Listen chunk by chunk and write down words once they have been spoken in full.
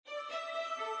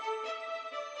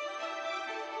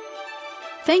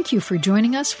Thank you for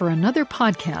joining us for another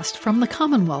podcast from the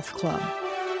Commonwealth Club.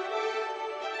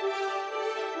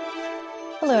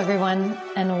 Hello, everyone,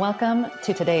 and welcome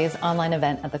to today's online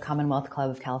event at the Commonwealth Club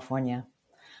of California.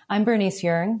 I'm Bernice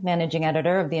Yeung, Managing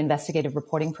Editor of the Investigative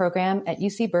Reporting Program at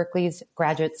UC Berkeley's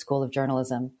Graduate School of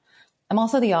Journalism. I'm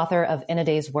also the author of In a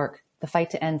Day's Work, The Fight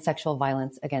to End Sexual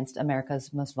Violence Against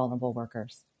America's Most Vulnerable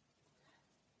Workers.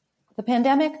 The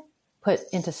pandemic put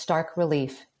into stark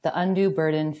relief the undue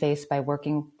burden faced by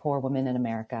working poor women in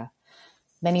America.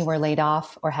 Many were laid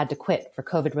off or had to quit for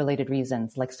COVID-related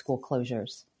reasons, like school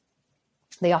closures.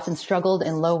 They often struggled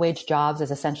in low-wage jobs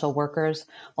as essential workers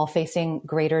while facing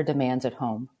greater demands at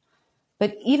home.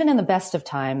 But even in the best of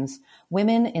times,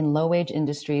 women in low-wage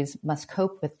industries must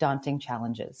cope with daunting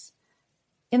challenges.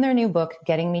 In their new book,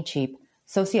 Getting Me Cheap,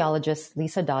 sociologists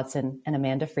Lisa Dodson and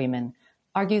Amanda Freeman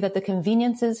argue that the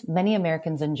conveniences many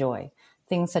Americans enjoy,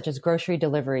 things such as grocery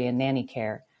delivery and nanny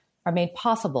care, are made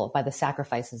possible by the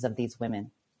sacrifices of these women.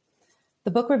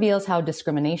 The book reveals how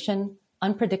discrimination,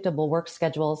 unpredictable work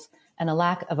schedules, and a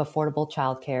lack of affordable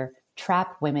childcare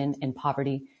trap women in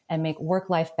poverty and make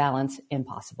work-life balance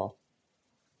impossible.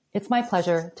 It's my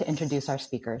pleasure to introduce our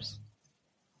speakers.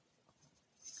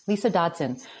 Lisa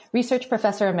Dodson, Research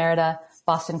Professor Emerita,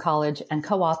 Boston College, and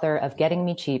co-author of Getting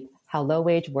Me Cheap, How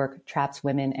Low-Wage Work Traps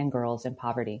Women and Girls in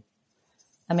Poverty.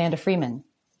 Amanda Freeman,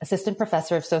 Assistant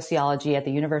Professor of Sociology at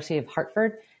the University of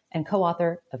Hartford and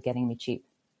co-author of Getting Me Cheap.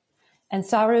 And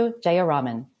Saru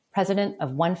Jayaraman, President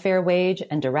of One Fair Wage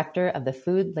and Director of the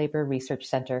Food Labor Research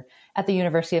Center at the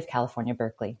University of California,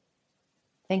 Berkeley.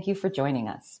 Thank you for joining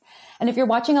us. And if you're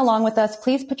watching along with us,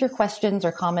 please put your questions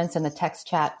or comments in the text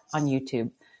chat on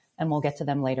YouTube, and we'll get to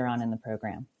them later on in the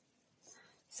program.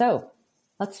 So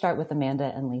let's start with Amanda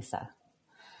and Lisa.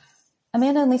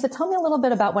 Amanda and Lisa, tell me a little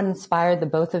bit about what inspired the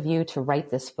both of you to write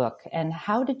this book, and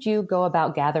how did you go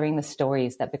about gathering the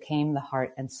stories that became the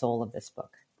heart and soul of this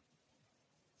book?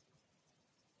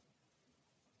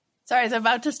 Sorry, I was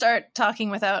about to start talking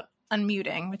without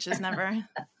unmuting, which is never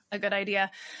a good idea.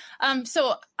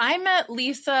 So I met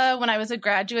Lisa when I was a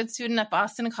graduate student at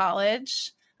Boston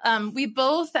College. We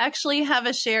both actually have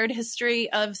a shared history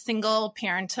of single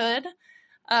parenthood.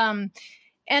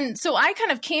 And so I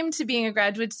kind of came to being a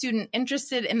graduate student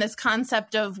interested in this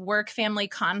concept of work-family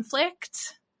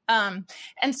conflict. And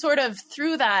sort of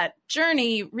through that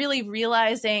journey, really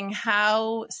realizing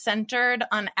how centered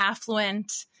on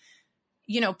affluent,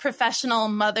 professional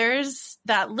mothers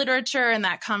that literature and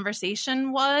that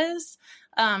conversation was.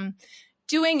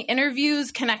 Doing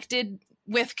interviews connected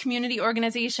with community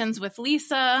organizations with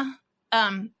Lisa,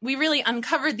 we really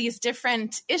uncovered these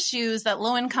different issues that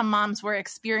low-income moms were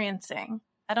experiencing.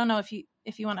 I don't know if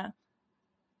you want to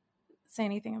say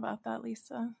anything about that,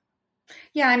 Lisa.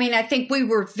 Yeah, I think we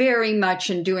were very much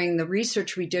in doing the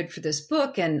research we did for this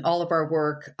book and all of our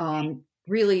work,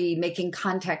 really making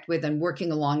contact with and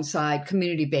working alongside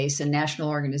community-based and national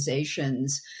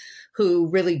organizations who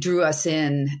really drew us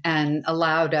in and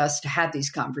allowed us to have these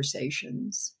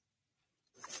conversations.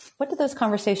 What did those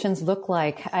conversations look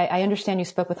like? I understand you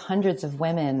spoke with hundreds of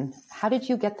women. How did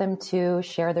you get them to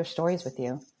share their stories with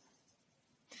you?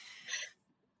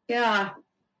 Yeah.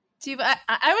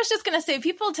 I was just going to say,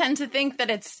 people tend to think that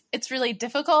it's really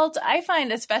difficult. I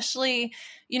find especially,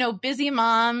 busy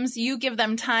moms, you give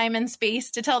them time and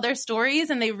space to tell their stories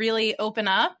and they really open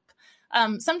up.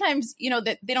 Sometimes,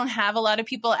 that they don't have a lot of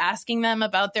people asking them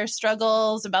about their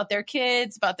struggles, about their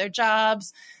kids, about their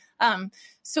jobs.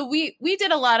 So we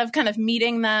did a lot of kind of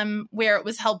meeting them where it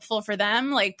was helpful for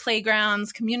them, like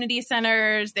playgrounds, community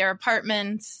centers, their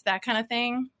apartments, that kind of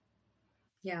thing.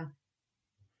 Yeah.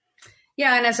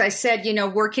 Yeah. And as I said,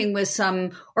 working with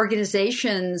some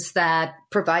organizations that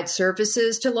provide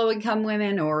services to low-income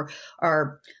women or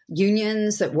are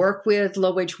unions that work with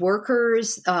low-wage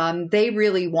workers, they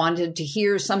really wanted to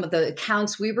hear some of the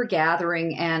accounts we were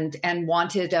gathering and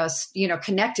wanted us,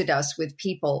 connected us with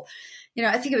people.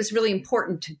 I think it was really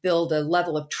important to build a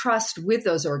level of trust with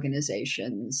those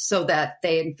organizations so that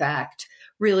they, in fact,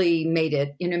 really made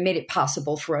it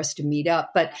possible for us to meet up.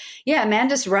 But yeah,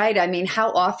 Amanda's right.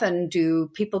 How often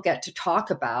do people get to talk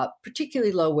about,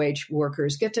 particularly low-wage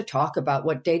workers, get to talk about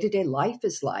what day-to-day life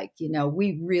is like?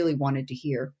 We really wanted to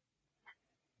hear.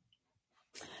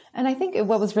 And I think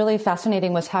what was really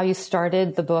fascinating was how you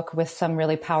started the book with some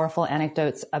really powerful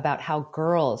anecdotes about how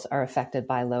girls are affected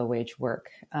by low-wage work,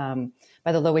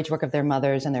 by the low-wage work of their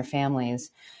mothers and their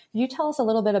families. Can you tell us a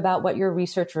little bit about what your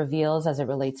research reveals as it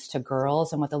relates to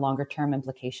girls and what the longer-term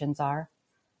implications are?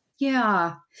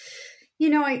 Yeah.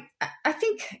 I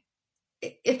think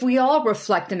if we all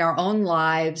reflect in our own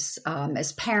lives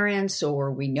as parents,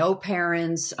 or we know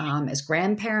parents, as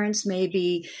grandparents,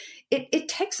 maybe, it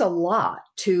takes a lot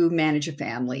to manage a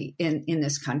family in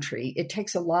this country. It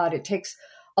takes a lot. It takes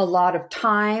a lot of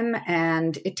time,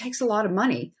 and it takes a lot of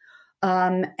money.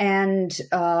 And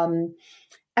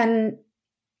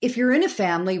if you're in a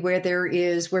family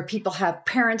where people have,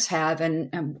 parents have,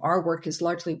 and our work is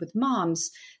largely with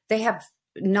moms, they have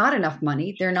not enough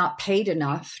money. They're not paid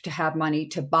enough to have money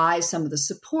to buy some of the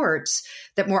supports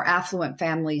that more affluent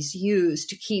families use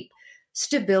to keep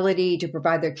stability, to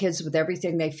provide their kids with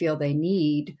everything they feel they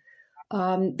need.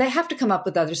 They have to come up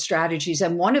with other strategies.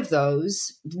 And one of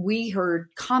those we heard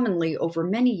commonly over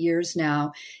many years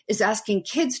now is asking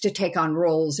kids to take on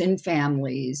roles in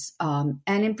families. And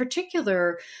in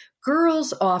particular,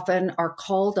 girls often are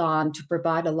called on to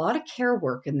provide a lot of care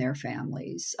work in their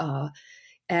families.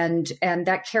 And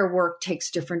that care work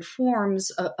takes different forms.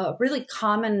 A really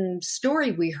common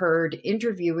story we heard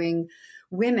interviewing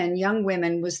women, young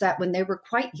women, was that when they were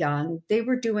quite young, they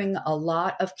were doing a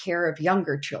lot of care of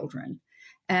younger children.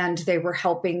 And they were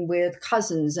helping with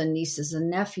cousins and nieces and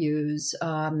nephews.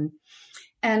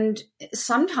 And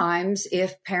sometimes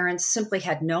if parents simply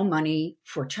had no money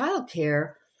for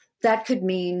childcare, that could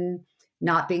mean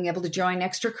not being able to join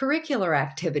extracurricular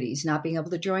activities, not being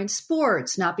able to join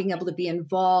sports, not being able to be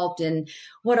involved in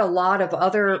what a lot of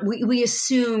other, we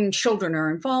assume children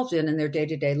are involved in their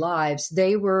day-to-day lives.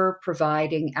 They were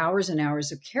providing hours and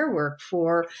hours of care work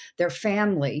for their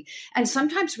family, and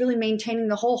sometimes really maintaining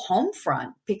the whole home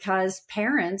front, because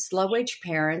parents, low-wage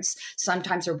parents,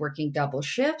 sometimes are working double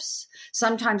shifts.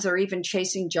 Sometimes they're even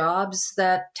chasing jobs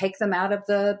that take them out of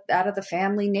the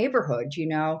family neighborhood, you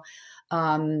know.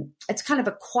 It's kind of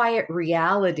a quiet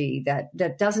reality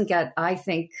that doesn't get, I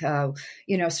think,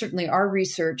 certainly our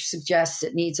research suggests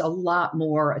it needs a lot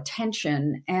more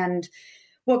attention. And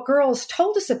what girls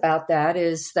told us about that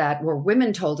is that, or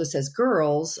women told us as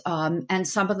girls, and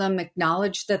some of them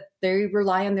acknowledge that they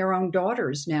rely on their own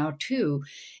daughters now too.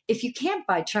 If you can't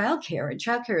buy childcare, and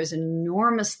childcare is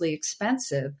enormously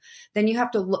expensive, then you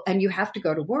have to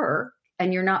go to work.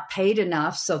 And you're not paid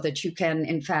enough so that you can,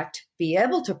 in fact, be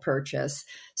able to purchase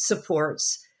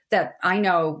supports that I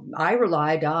know I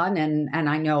relied on, and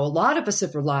I know a lot of us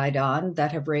have relied on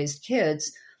that have raised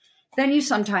kids. Then you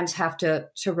sometimes have to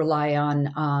rely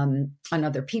on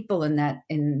other people. In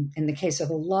the case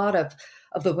of a lot of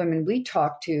the women we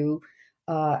talked to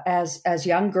as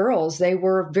young girls, they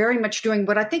were very much doing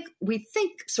what we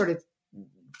think sort of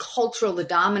the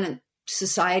dominant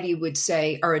society would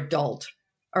say are adult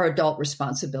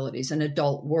responsibilities and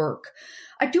adult work.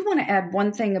 I do want to add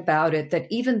one thing about it, that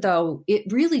even though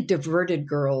it really diverted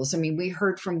girls, I mean, we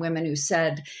heard from women who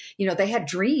said, they had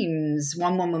dreams.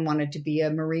 One woman wanted to be a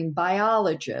marine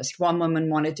biologist. One woman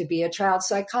wanted to be a child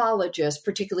psychologist,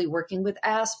 particularly working with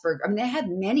Asperger. I mean, they had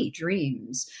many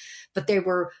dreams, but they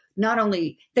were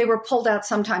pulled out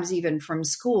sometimes even from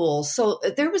school. So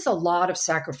there was a lot of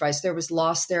sacrifice. There was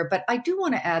loss there. But I do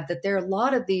want to add that a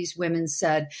lot of these women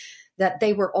said that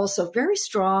they were also very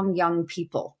strong young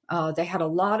people. They had a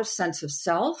lot of sense of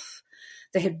self.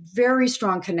 They had very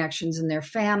strong connections in their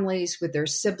families with their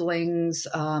siblings,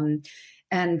 and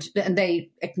they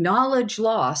acknowledged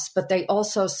loss, but they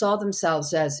also saw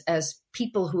themselves as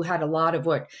people who had a lot of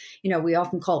what we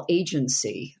often call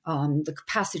agency, the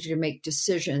capacity to make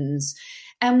decisions,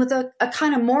 and with a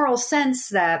kind of moral sense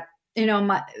that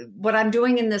what I'm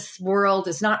doing in this world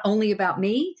is not only about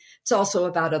me; it's also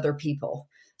about other people,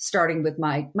 starting with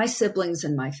my siblings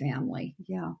and my family.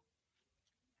 Yeah.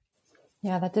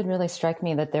 Yeah, that did really strike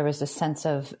me, that there was a sense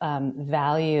of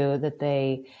value that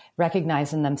they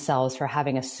recognized in themselves for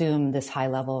having assumed this high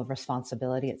level of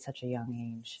responsibility at such a young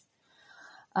age.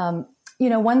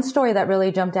 One story that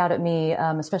really jumped out at me,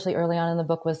 especially early on in the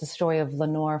book, was the story of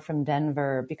Lenore from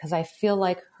Denver, because I feel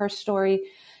like her story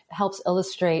helps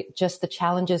illustrate just the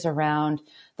challenges around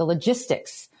the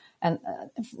logistics and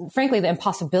frankly, the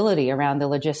impossibility around the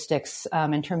logistics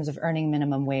in terms of earning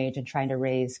minimum wage and trying to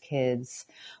raise kids.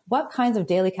 What kinds of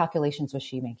daily calculations was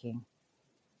she making?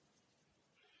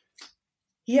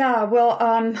 Yeah, well,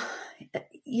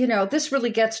 this really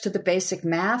gets to the basic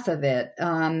math of it.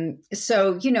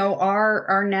 So,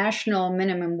 our national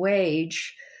minimum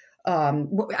wage,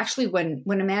 actually, when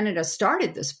Amanda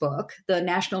started this book, the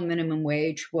national minimum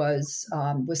wage was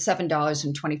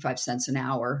 $7.25 an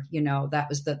hour.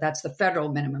 That's the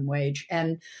federal minimum wage,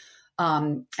 and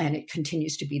it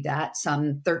continues to be that.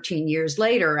 Some 13 years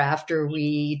later, after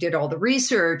we did all the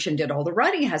research and did all the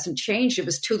writing, it hasn't changed. It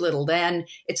was too little then;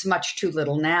 it's much too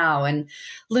little now. And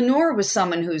Lenore was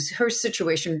someone her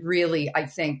situation really, I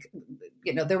think,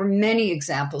 there were many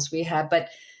examples we had, but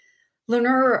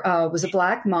Lenore was a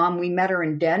Black mom. We met her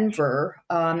in Denver,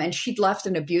 and she'd left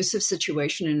an abusive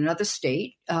situation in another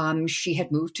state. She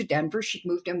had moved to Denver. She'd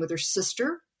moved in with her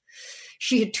sister.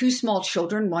 She had 2 small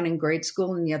children, one in grade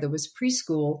school and the other was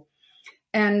preschool.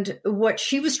 And what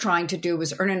she was trying to do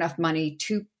was earn enough money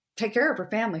to take care of her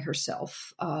family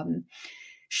herself.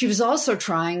 She was also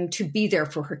trying to be there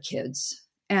for her kids.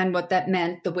 And what that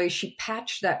meant, the way she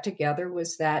patched that together,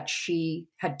 was that she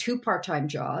had 2 part-time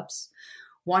jobs,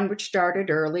 one which started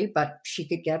early, but she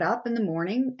could get up in the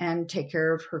morning and take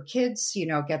care of her kids,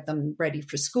 get them ready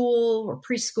for school or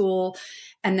preschool,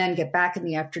 and then get back in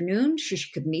the afternoon. She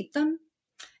could meet them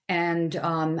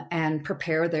and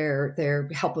prepare their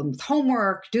help them with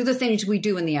homework, do the things we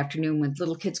do in the afternoon when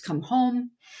little kids come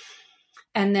home.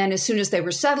 And then as soon as they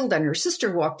were settled and her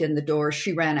sister walked in the door,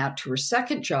 she ran out to her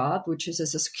second job, which is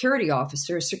as a security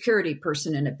officer, a security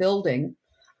person in a building.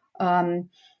 And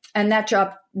that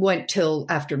job went till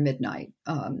after midnight.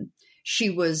 She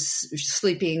was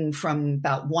sleeping from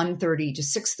about 1:30 to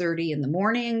 6:30 in the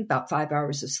morning, about 5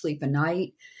 hours of sleep a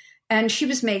night. And she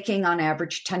was making on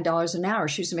average $10 an hour.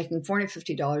 She was making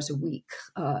 $450 a week,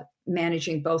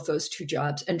 managing both those 2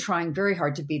 jobs and trying very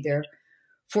hard to be there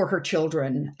for her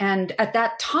children. And at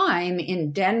that time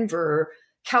in Denver,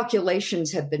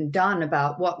 calculations had been done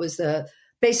about what was the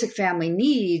basic family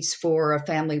needs for a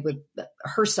family with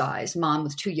her size, mom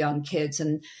with 2 young kids.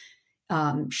 And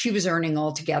she was earning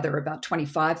altogether about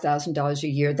 $25,000 a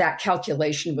year. That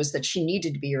calculation was that she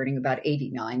needed to be earning about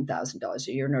 $89,000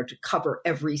 a year in order to cover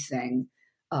everything,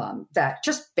 that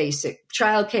just basic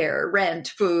childcare, rent,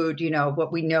 food,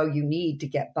 what we know you need to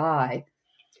get by.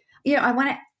 I want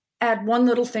to add one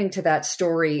little thing to that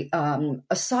story.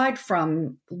 Aside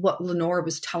from what Lenore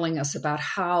was telling us about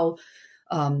how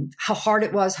hard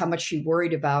it was, how much she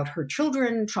worried about her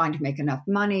children, trying to make enough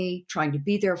money, trying to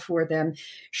be there for them.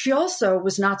 She also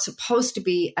was not supposed to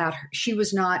be she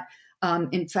was not,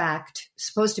 in fact,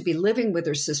 supposed to be living with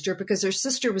her sister because her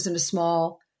sister was in a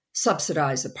small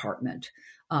subsidized apartment,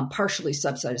 partially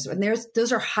subsidized. And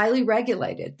those are highly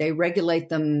regulated. They regulate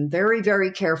them very,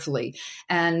 very carefully.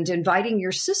 And inviting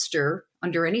your sister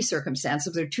under any circumstance,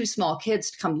 if there are 2 small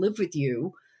kids, to come live with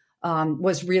you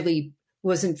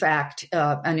was in fact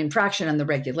an infraction on the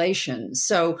regulations.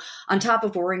 So on top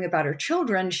of worrying about her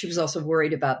children, she was also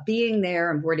worried about being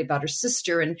there and worried about her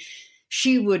sister. And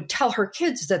she would tell her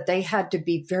kids that they had to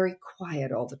be very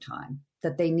quiet all the time,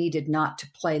 that they needed not to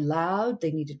play loud,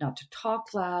 they needed not to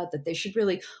talk loud, that they should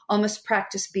really almost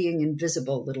practice being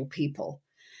invisible little people.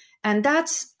 And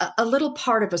that's a little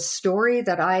part of a story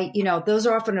that those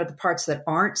often are the parts that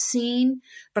aren't seen.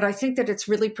 But I think that it's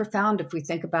really profound if we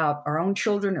think about our own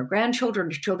children or grandchildren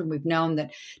or children we've known,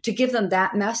 that to give them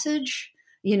that message,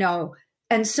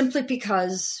 and simply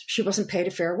because she wasn't paid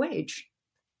a fair wage.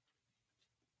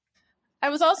 I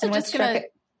was also just going to...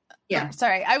 Yeah.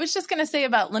 Sorry. I was just going to say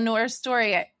about Lenore's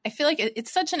story, I feel like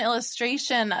it's such an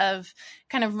illustration of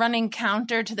kind of running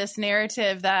counter to this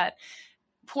narrative that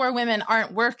poor women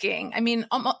aren't working. I mean,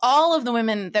 all of the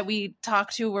women that we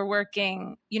talk to were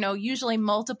working, usually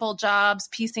multiple jobs,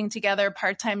 piecing together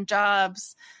part-time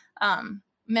jobs.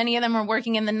 Many of them were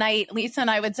working in the night. Lisa and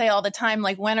I would say all the time,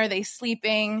 like, when are they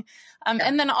sleeping?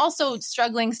 And then also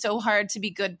struggling so hard to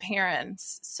be good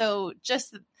parents. So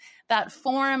just that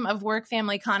form of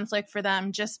work-family conflict for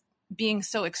them just being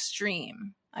so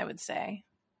extreme, I would say.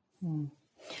 And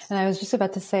I was just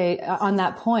about to say on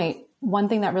that point, one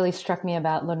thing that really struck me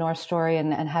about Lenore's story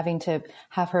and having to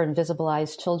have her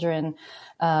invisibilized children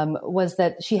was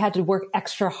that she had to work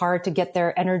extra hard to get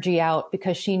their energy out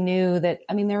because she knew that,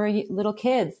 they were little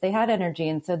kids, they had energy.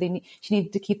 And so she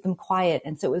needed to keep them quiet.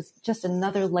 And so it was just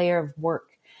another layer of work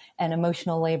and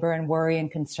emotional labor and worry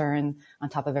and concern on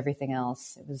top of everything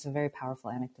else. It was a very powerful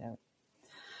anecdote.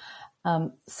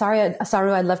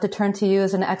 Saru, I'd love to turn to you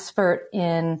as an expert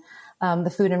in the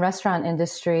food and restaurant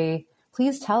industry.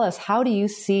 Please tell us, how do you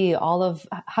see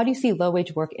low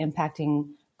wage work impacting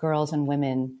girls and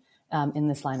women in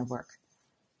this line of work?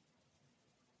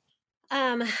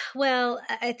 Well,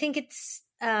 I think it's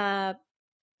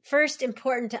first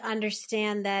important to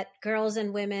understand that girls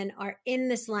and women are in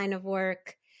this line of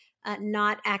work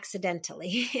not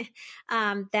accidentally,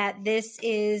 that this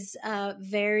is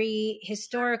very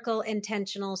historical,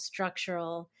 intentional,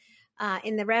 structural.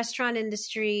 In the restaurant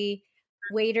industry,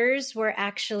 waiters were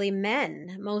actually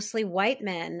men, mostly white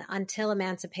men, until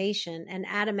emancipation. And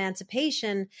at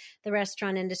emancipation, the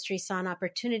restaurant industry saw an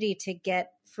opportunity to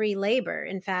get free labor.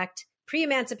 In fact,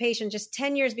 pre-emancipation, just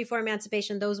 10 years before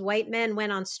emancipation, those white men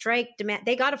went on strike.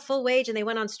 They got a full wage and they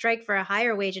went on strike for a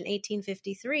higher wage in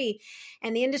 1853.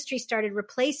 And the industry started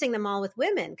replacing them all with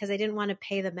women because they didn't want to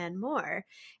pay the men more.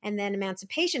 And then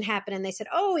emancipation happened and they said,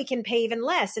 oh, we can pay even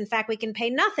less. In fact, we can pay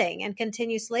nothing and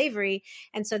continue slavery.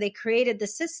 And so they created the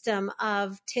system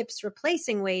of tips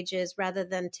replacing wages rather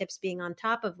than tips being on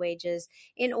top of wages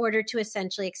in order to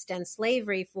essentially extend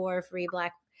slavery for free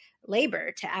Black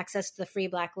labor, to access the free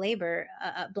Black labor,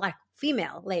 Black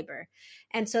female labor.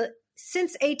 And so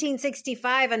since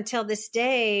 1865 until this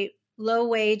day, low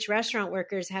wage restaurant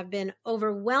workers have been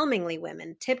overwhelmingly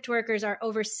women. Tipped workers are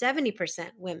over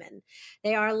 70% women.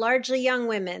 They are largely young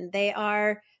women.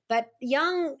 But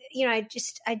young, I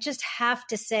just have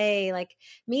to say, like,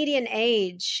 median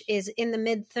age is in the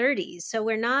mid 30s. So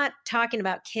we're not talking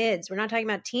about kids. We're not talking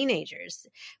about teenagers.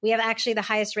 We have actually the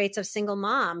highest rates of single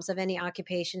moms of any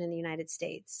occupation in the United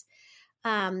States.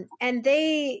 And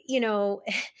they,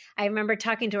 I remember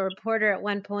talking to a reporter at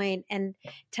one point and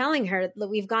telling her that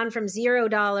we've gone from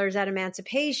 $0 at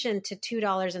emancipation to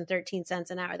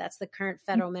 $2.13 an hour. That's the current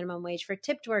federal minimum wage for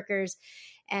tipped workers.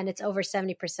 And it's over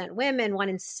 70% women. 1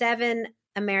 in 7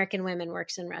 American women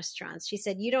works in restaurants. She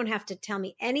said, you don't have to tell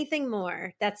me anything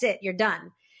more. That's it. You're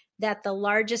done. That the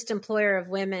largest employer of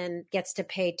women gets to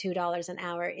pay $2 an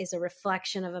hour is a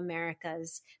reflection of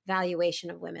America's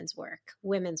valuation of women's work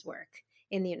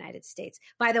in the United States.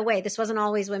 By the way, this wasn't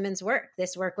always women's work.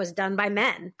 This work was done by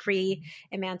men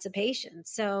pre-emancipation.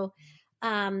 So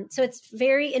it's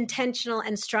very intentional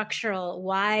and structural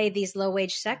why these low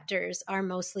wage sectors are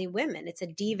mostly women. It's a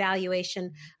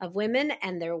devaluation of women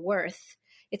and their worth.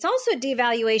 It's also a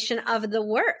devaluation of the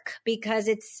work because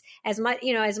it's as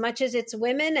much as it's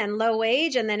women and low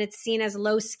wage, and then it's seen as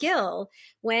low skill.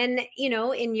 When,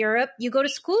 in Europe, you go to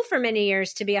school for many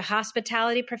years to be a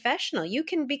hospitality professional. You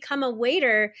can become a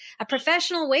waiter, a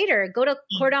professional waiter, go to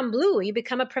Cordon Bleu, you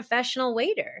become a professional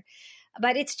waiter.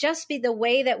 But it's just the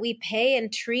way that we pay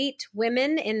and treat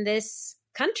women in this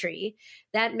country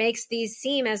that makes these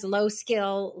seem as low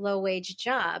skill, low wage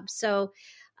jobs. So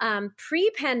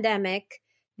pre-pandemic,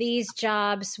 these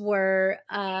jobs were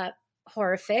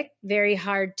horrific, very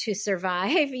hard to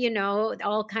survive,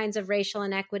 all kinds of racial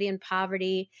inequity and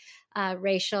poverty,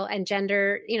 racial and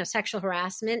gender, sexual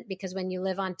harassment, because when you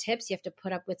live on tips, you have to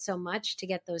put up with so much to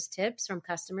get those tips from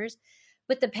customers.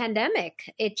 With the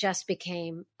pandemic, it just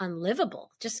became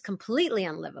unlivable, just completely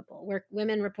unlivable, where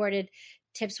women reported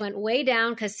tips went way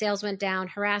down because sales went down,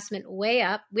 harassment way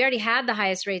up. We already had the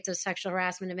highest rates of sexual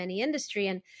harassment of any industry.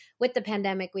 And with the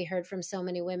pandemic, we heard from so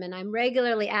many women. I'm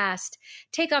regularly asked,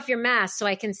 take off your mask so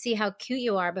I can see how cute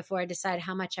you are before I decide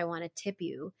how much I want to tip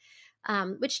you,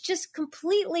 which just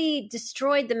completely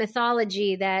destroyed the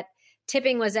mythology that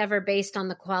tipping was ever based on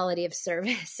the quality of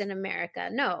service in America.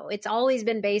 No, it's always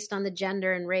been based on the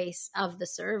gender and race of the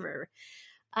server.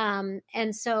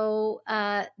 And so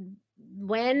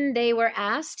when they were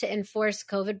asked to enforce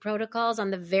COVID protocols on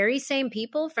the very same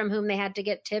people from whom they had to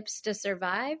get tips to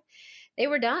survive, they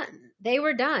were done. They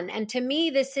were done. And to me,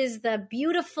 this is the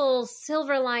beautiful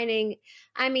silver lining.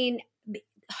 I mean,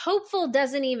 hopeful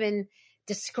doesn't even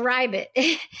describe it.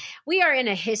 We are in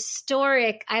a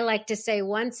historic, I like to say,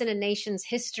 once in a nation's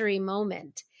history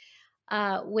moment,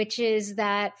 which is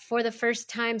that for the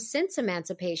first time since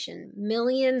emancipation,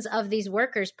 millions of these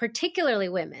workers, particularly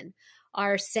women,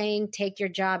 are saying, take your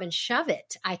job and shove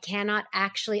it. I cannot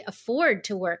actually afford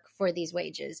to work for these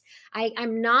wages.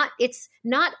 It's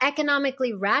not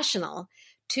economically rational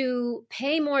to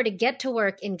pay more to get to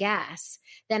work in gas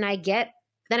than I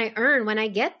earn when I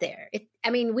get there.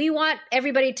 We want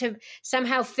everybody to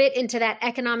somehow fit into that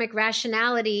economic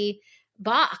rationality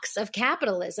box of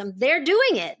capitalism. They're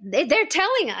doing it. They're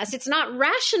telling us it's not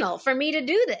rational for me to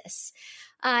do this.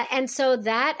 And so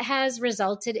that has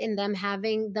resulted in them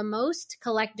having the most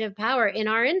collective power in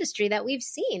our industry that we've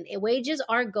seen. Wages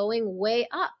are going way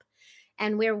up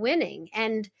and we're winning.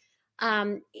 And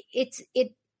I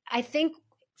think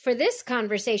for this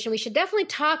conversation, we should definitely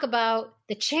talk about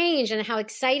the change and how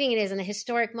exciting it is in a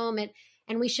historic moment.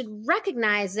 And we should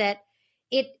recognize that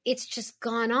it's just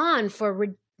gone on for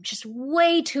just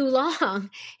way too long.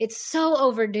 It's so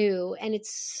overdue and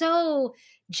it's so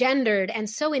gendered and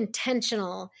so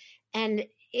intentional. And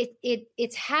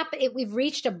it's happened. We've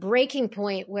reached a breaking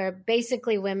point where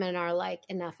basically women are like,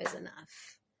 enough is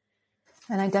enough.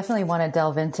 And I definitely want to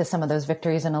delve into some of those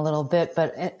victories in a little bit.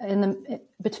 But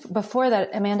before that,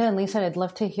 Amanda and Lisa, I'd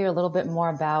love to hear a little bit more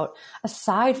about,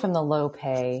 aside from the low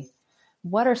pay,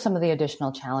 what are some of the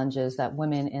additional challenges that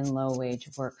women in low wage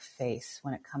work face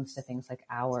when it comes to things like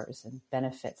hours and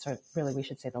benefits, or really we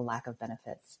should say the lack of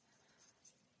benefits?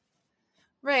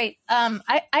 Right.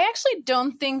 I actually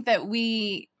don't think that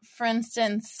we, for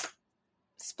instance,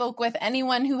 spoke with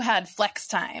anyone who had flex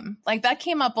time. Like that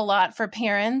came up a lot for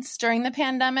parents during the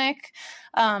pandemic.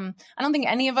 I don't think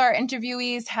any of our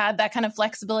interviewees had that kind of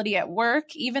flexibility at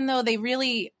work, even though they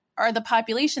really are the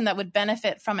population that would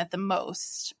benefit from it the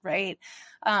most, right?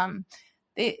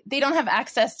 They don't have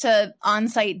access to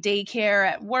on-site daycare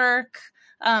at work.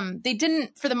 They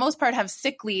didn't, for the most part, have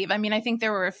sick leave. I mean, I think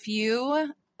there were a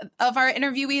few of our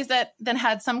interviewees that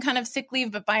had some kind of sick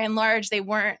leave, but by and large, they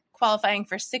weren't qualifying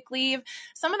for sick leave.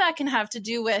 Some of that can have to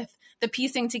do with the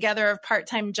piecing together of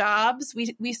part-time jobs.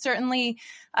 We certainly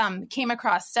came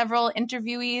across several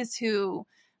interviewees who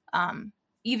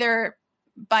either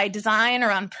by design or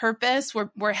on purpose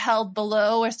were held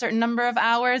below a certain number of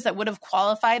hours that would have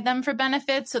qualified them for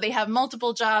benefits. So they have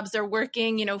multiple jobs. They're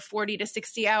working, 40 to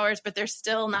 60 hours, but they're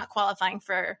still not qualifying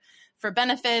for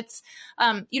benefits.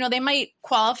 They might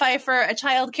qualify for a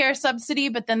child care subsidy,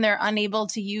 but then they're unable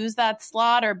to use that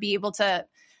slot or be able to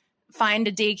find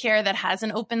a daycare that has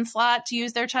an open slot to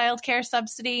use their child care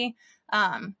subsidy.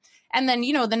 And then,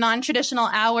 the non-traditional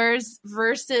hours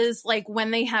versus like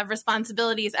when they have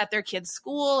responsibilities at their kids'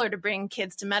 school or to bring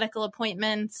kids to medical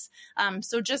appointments.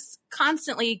 So just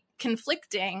constantly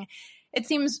conflicting. It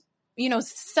seems,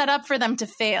 set up for them to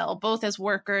fail, both as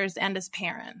workers and as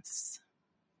parents.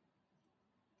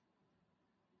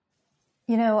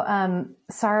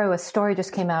 Saru, a story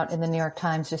just came out in the New York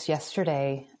Times just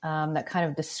yesterday that kind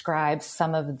of describes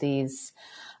some of these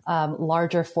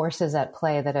larger forces at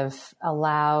play that have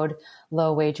allowed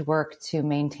low-wage work to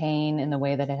maintain in the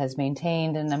way that it has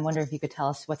maintained. And I'm wondering if you could tell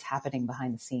us what's happening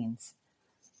behind the scenes.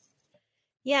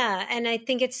 Yeah, and I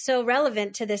think it's so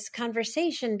relevant to this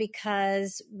conversation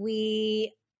because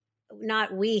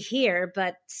not we here,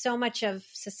 but so much of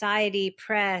society,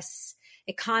 press,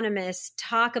 economists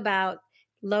talk about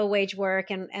low-wage work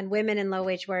and women in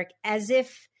low-wage work as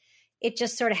if it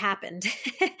just sort of happened.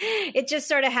 It just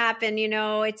sort of happened,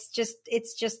 it's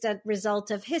just a result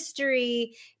of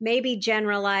history, maybe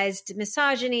generalized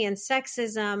misogyny and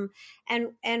sexism.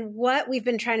 And what we've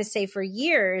been trying to say for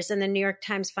years, and the New York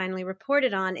Times finally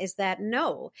reported on, is that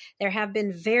no, there have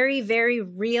been very, very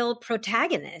real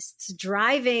protagonists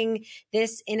driving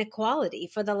this inequality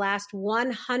for the last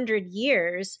 100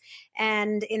 years.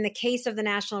 And in the case of the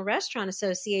National Restaurant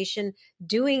Association,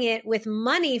 doing it with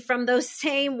money from those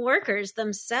same workers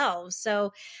themselves.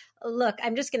 So look,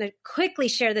 I'm just going to quickly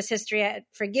share this history.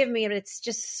 Forgive me, but it's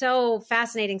just so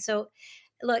fascinating. So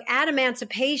look, at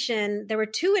emancipation, there were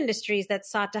two industries that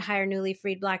sought to hire newly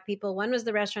freed Black people. One was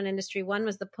the restaurant industry. One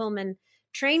was the Pullman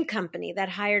Train Company that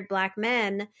hired Black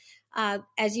men.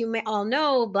 As you may all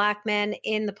know, Black men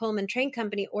in the Pullman Train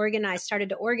Company started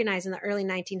to organize in the early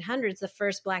 1900s, the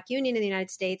first Black union in the United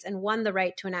States, and won the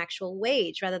right to an actual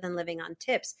wage rather than living on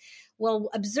tips. Well,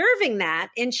 observing that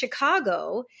in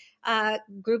Chicago, a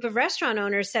group of restaurant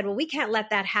owners said, well, we can't let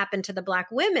that happen to the Black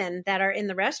women that are in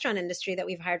the restaurant industry that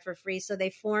we've hired for free. So they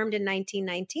formed in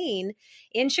 1919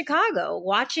 in Chicago,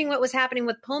 watching what was happening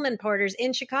with Pullman porters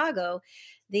in Chicago,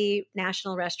 the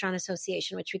National Restaurant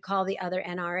Association, which we call the other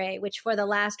NRA, which for the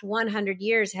last 100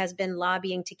 years has been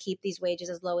lobbying to keep these wages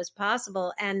as low as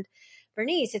possible. And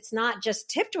Bernice, it's not just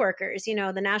tipped workers.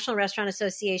 The National Restaurant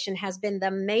Association has been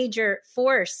the major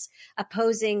force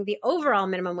opposing the overall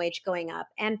minimum wage going up,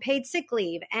 and paid sick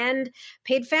leave and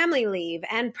paid family leave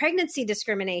and Pregnancy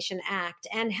Discrimination Act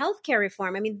and healthcare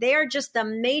reform. I mean, they are just the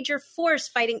major force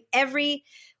fighting every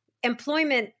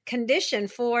employment condition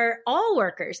for all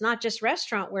workers, not just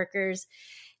restaurant workers.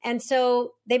 And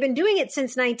so they've been doing it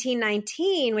since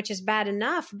 1919, which is bad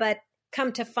enough, but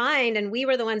come to find, and we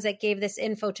were the ones that gave this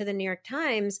info to the New York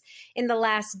Times, in the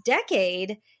last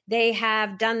decade, they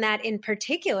have done that in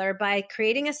particular by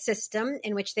creating a system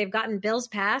in which they've gotten bills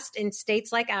passed in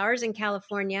states like ours in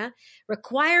California,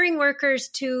 requiring workers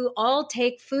to all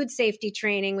take food safety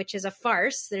training, which is a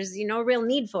farce. There's no real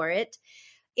need for it,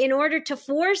 in order to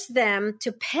force them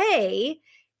to pay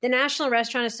the National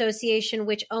Restaurant Association,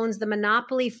 which owns the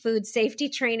monopoly food safety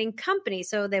training company.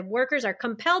 So the workers are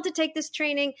compelled to take this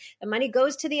training. The money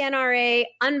goes to the NRA.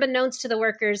 Unbeknownst to the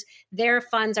workers, their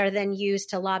funds are then used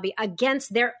to lobby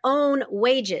against their own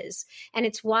wages. And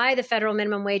it's why the federal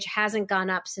minimum wage hasn't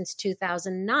gone up since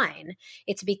 2009.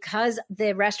 It's because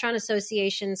the Restaurant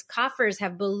Association's coffers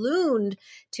have ballooned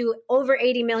to over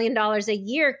 $80 million a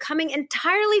year, coming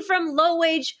entirely from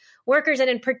low-wage workers, and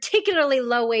in particularly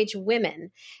low-wage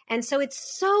women. And so it's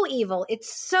so evil.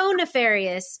 It's so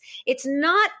nefarious. It's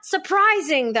not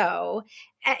surprising, though,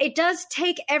 it does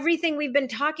take everything we've been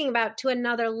talking about to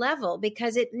another level,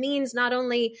 because it means not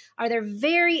only are there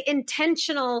very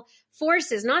intentional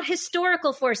forces, not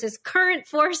historical forces, current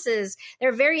forces,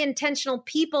 they're very intentional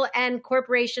people and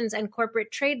corporations and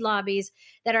corporate trade lobbies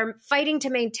that are fighting to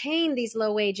maintain these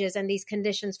low wages and these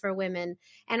conditions for women,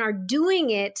 and are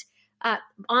doing it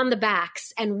on the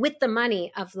backs and with the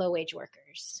money of low wage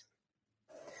workers.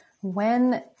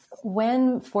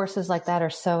 When forces like that are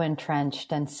so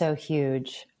entrenched and so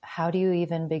huge, how do you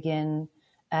even begin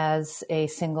as a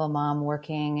single mom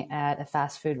working at a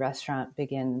fast food restaurant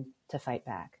begin to fight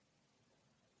back?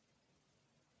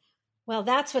 Well,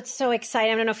 that's what's so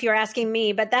exciting. I don't know if you're asking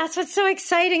me, but that's what's so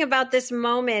exciting about this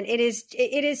moment.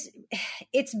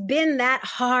 It's been that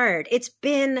hard. It's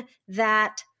been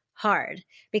that hard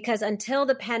because until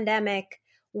the pandemic,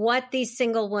 what these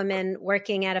single women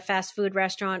working at a fast food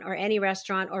restaurant or any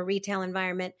restaurant or retail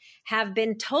environment have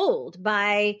been told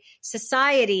by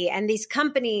society and these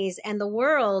companies and the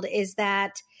world is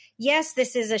that, yes,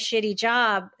 this is a shitty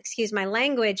job, excuse my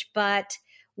language, but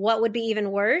what would be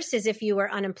even worse is if you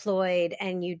were unemployed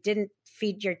and you didn't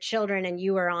feed your children and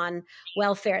you were on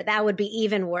welfare. That would be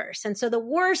even worse. And so the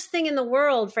worst thing in the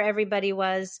world for everybody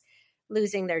was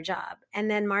losing their job. And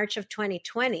then March of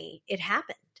 2020, it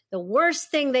happened. The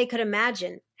worst thing they could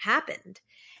imagine happened.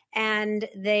 And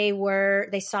they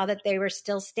saw that they were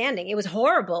still standing. It was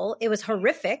horrible. It was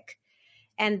horrific.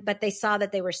 But they saw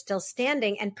that they were still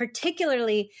standing. And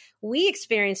particularly we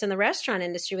experienced in the restaurant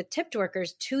industry with tipped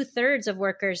workers, 2/3 of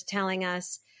workers telling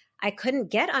us, I couldn't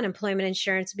get unemployment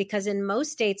insurance because in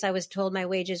most states I was told my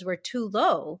wages were too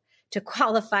low to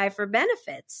qualify for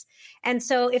benefits. And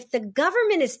so if the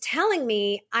government is telling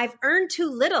me I've earned too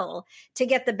little to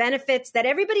get the benefits that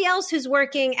everybody else who's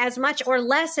working as much or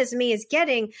less as me is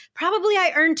getting, probably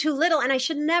I earned too little and I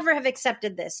should never have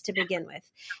accepted this to begin with.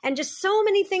 And just so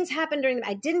many things happened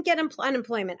I didn't get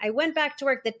unemployment. I went back to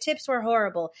work. The tips were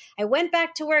horrible. I went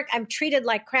back to work. I'm treated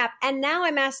like crap. And now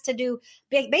I'm asked to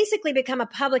basically become a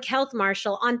public health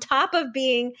marshal on top of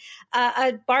being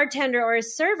a bartender or a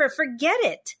server. Forget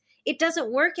it. It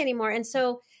doesn't work anymore. And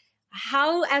so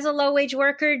how, as a low wage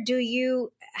worker, what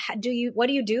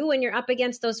do you do when you're up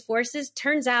against those forces?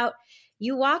 Turns out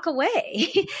you walk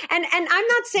away. and I'm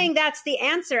not saying that's the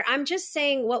answer. I'm just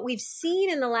saying what we've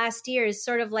seen in the last year is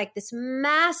sort of like this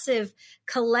massive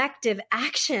collective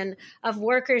action of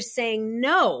workers saying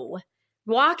no,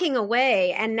 walking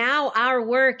away. And now our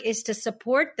work is to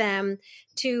support them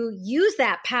to use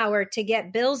that power to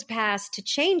get bills passed, to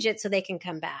change it so they can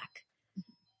come back.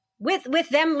 With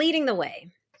them leading the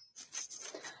way.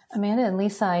 Amanda and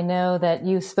Lisa, I know that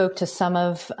you spoke to some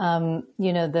of,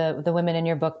 the women in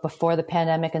your book before the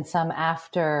pandemic and some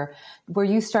after. Were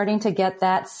you starting to get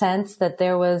that sense that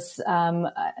there was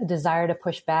a desire to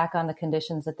push back on the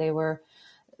conditions that they were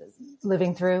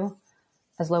living through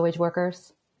as low-wage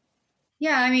workers?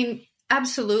 Yeah, I mean,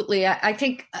 absolutely. I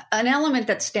think an element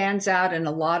that stands out in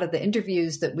a lot of the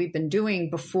interviews that we've been doing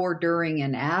before, during,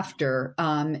 and after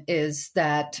is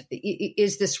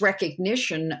this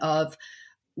recognition of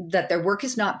that their work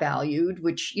is not valued,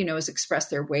 which, is expressed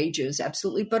their wages,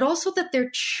 absolutely, but also that their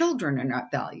children are not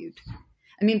valued.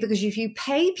 I mean, because if you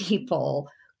pay people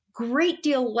a great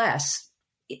deal less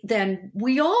than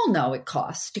we all know it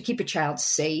costs to keep a child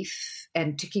safe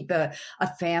and to keep a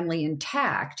family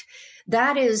intact,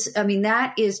 that is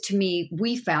to me,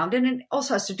 we found, and it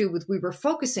also has to do with, we were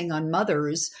focusing on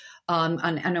mothers,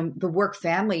 on the work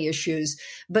family issues,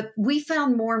 but we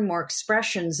found more and more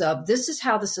expressions of this is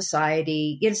how the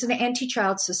society, it's an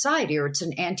anti-child society, or it's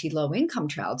an anti-low income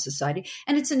child society,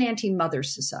 and it's an anti-mother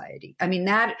society. I mean,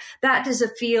 that is a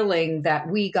feeling that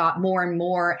we got more and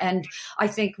more. And I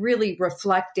think really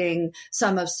reflecting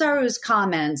some of Saru's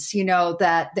comments,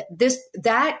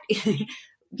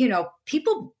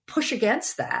 people push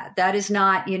against that. That is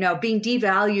not, being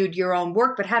devalued your own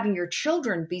work, but having your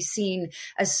children be seen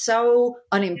as so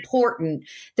unimportant.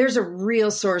 There's a real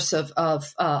source of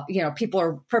people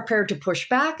are prepared to push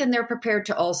back, and they're prepared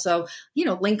to also,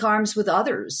 link arms with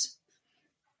others.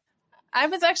 I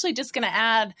was actually just going to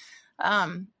add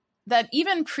that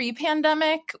even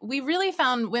pre-pandemic, we really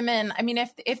found women, I mean,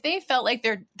 if they felt like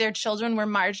their children were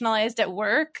marginalized at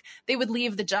work, they would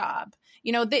leave the job.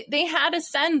 They had a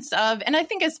sense of, and I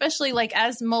think especially like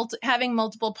as having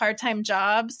multiple part-time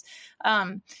jobs,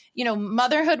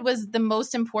 motherhood was the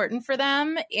most important for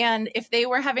them. And if they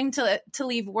were having to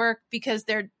leave work because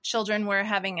their children were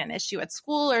having an issue at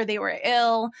school or they were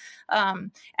ill,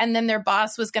 and then their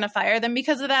boss was going to fire them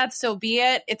because of that, so be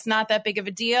it. It's not that big of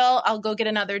a deal. I'll go get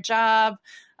another job.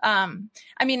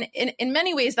 I mean, in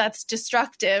many ways, that's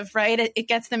destructive, right? It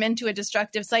gets them into a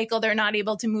destructive cycle. They're not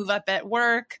able to move up at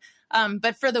work.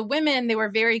 But for the women, they were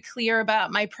very clear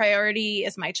about my priority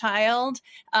is my child.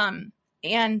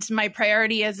 And my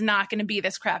priority is not going to be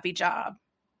this crappy job.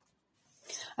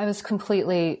 I was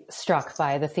completely struck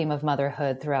by the theme of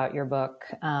motherhood throughout your book,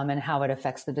 and how it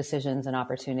affects the decisions and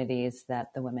opportunities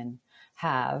that the women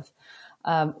have.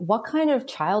 What kind of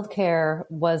childcare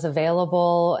was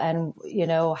available, and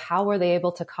how were they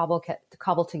able to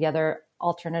cobble together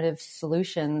alternative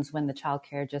solutions when the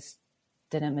childcare just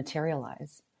didn't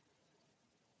materialize?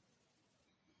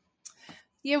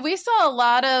 Yeah, we saw a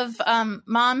lot of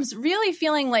moms really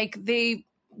feeling like they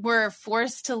were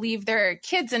forced to leave their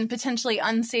kids in potentially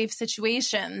unsafe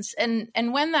situations. And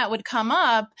when that would come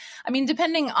up, I mean,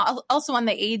 depending also on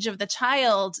the age of the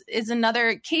child is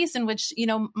another case in which,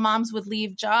 moms would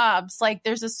leave jobs. Like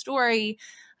there's a story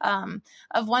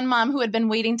of one mom who had been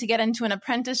waiting to get into an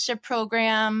apprenticeship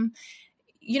program,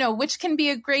 which can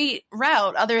be a great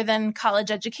route other than college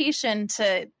education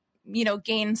to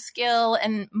gain skill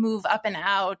and move up and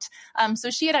out.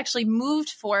 So she had actually moved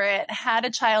for it, had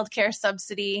a childcare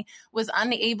subsidy, was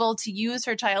unable to use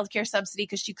her childcare subsidy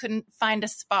because she couldn't find a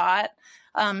spot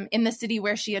in the city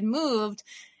where she had moved.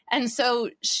 And so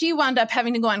she wound up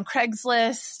having to go on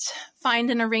Craigslist,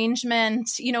 find an arrangement.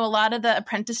 A lot of the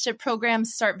apprenticeship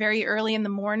programs start very early in the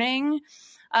morning.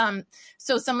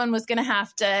 So someone was going to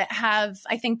have,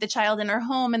 I think, the child in her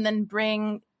home and then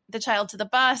bring the child to the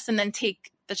bus and then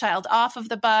take the child off of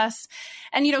the bus.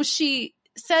 And, she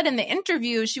said in the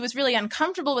interview, she was really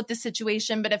uncomfortable with the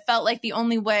situation, but it felt like the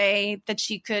only way that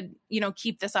she could,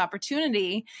 keep this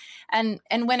opportunity. And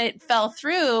when it fell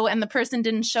through and the person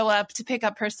didn't show up to pick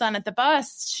up her son at the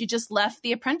bus, she just left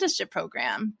the apprenticeship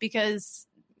program because,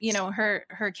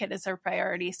 her kid is her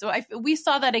priority. So we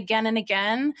saw that again and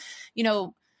again,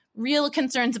 real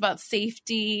concerns about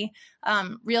safety,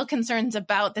 real concerns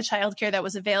about the childcare that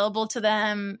was available to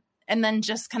them, and then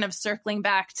just kind of circling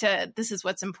back to this is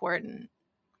what's important.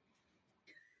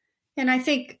 And I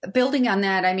think building on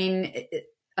that, I mean,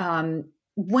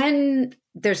 when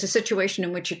there's a situation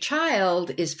in which a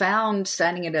child is found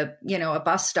standing at a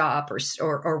bus stop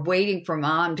or waiting for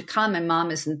mom to come and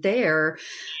mom isn't there,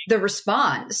 the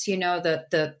response,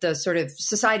 the sort of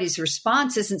society's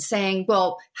response isn't saying,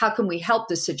 well, how can we help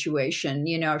the situation?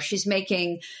 If she's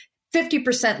making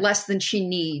 50% less than she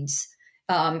needs,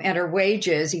 and her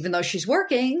wages, even though she's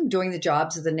working, doing the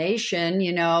jobs of the nation,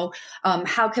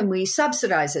 how can we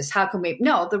subsidize this?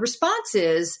 No, the response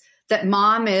is that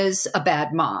mom is a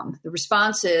bad mom. The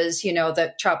response is,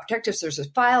 that Child Protective Services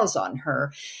files on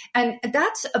her. And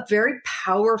that's a very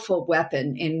powerful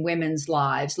weapon in women's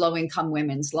lives, low-income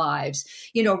women's lives,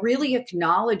 really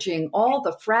acknowledging all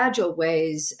the fragile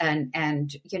ways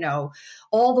and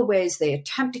all the ways they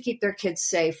attempt to keep their kids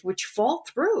safe, which fall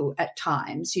through at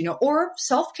times, or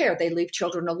self-care. They leave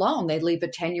children alone. They leave a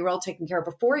 10-year-old taking care of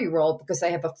a 4-year-old because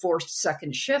they have a forced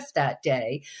second shift that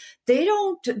day.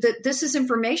 This is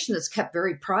information that's kept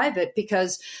very private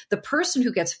because the person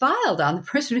who gets filed on, the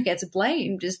person who gets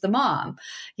blamed is the mom.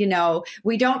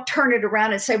 We don't turn it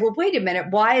around and say, well, wait a minute,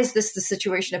 why is this the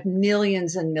situation of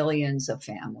millions and millions of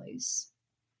families?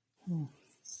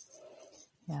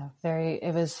 Yeah,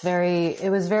 it was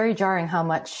very jarring how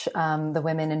much the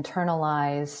women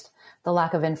internalized the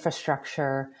lack of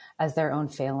infrastructure as their own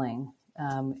failing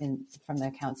from the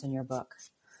accounts in your book.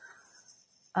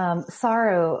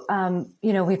 Saru,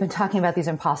 we've been talking about these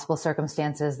impossible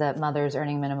circumstances that mothers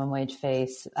earning minimum wage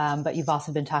face, but you've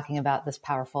also been talking about this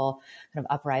powerful kind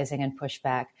of uprising and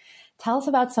pushback. Tell us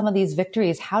about some of these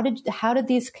victories. How did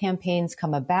these campaigns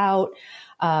come about?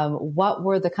 What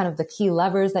were the key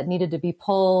levers that needed to be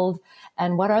pulled?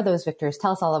 And what are those victories?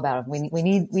 Tell us all about them. We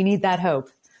need that hope.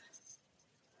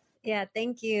 Yeah,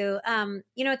 thank you.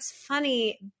 It's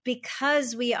funny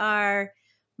because we are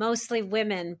mostly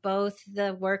women, both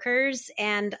the workers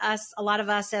and us, a lot of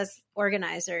us as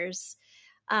organizers.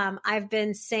 I've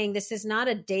been saying this is not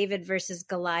a David versus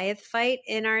Goliath fight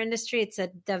in our industry. It's a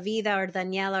Davida or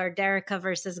Daniela or Derica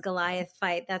versus Goliath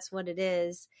fight. That's what it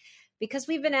is. Because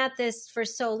we've been at this for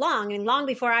so long. And long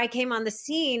before I came on the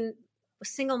scene,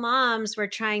 single moms were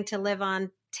trying to live on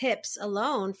tips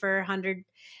alone for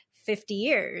 150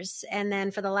 years. And then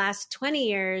for the last 20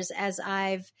 years, as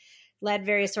I've led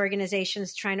various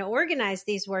organizations trying to organize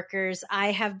these workers,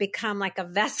 I have become like a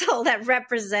vessel that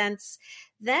represents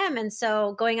them. And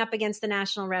so going up against the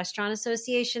National Restaurant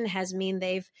Association has mean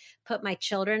they've put my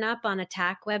children up on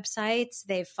attack websites.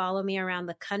 They follow me around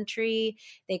the country.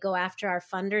 They go after our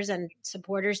funders and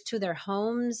supporters to their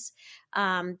homes.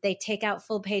 They take out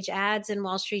full page ads in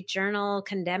Wall Street Journal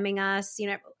condemning us. You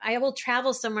know, I will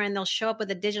travel somewhere and they'll show up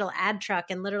with a digital ad truck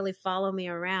and literally follow me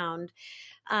around.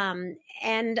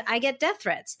 And I get death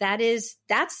threats.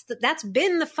 That's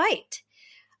been the fight.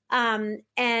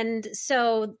 And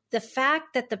so the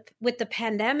fact that with the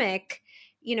pandemic,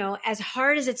 you know, as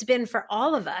hard as it's been for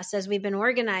all of us as we've been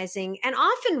organizing and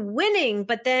often winning,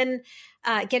 but then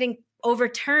getting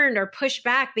overturned or pushed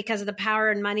back because of the power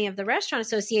and money of the Restaurant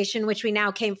Association, which we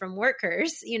now came from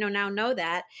workers, you know, now know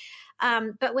that.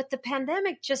 But with the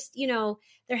pandemic, just, you know,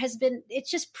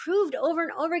 it's just proved over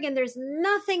and over again, there's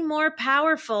nothing more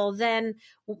powerful than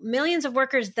millions of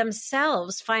workers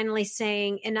themselves finally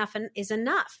saying enough is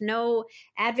enough. No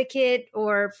advocate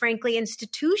or frankly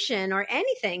institution or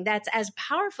anything that's as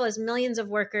powerful as millions of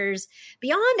workers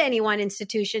beyond any one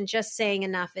institution just saying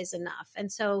enough is enough.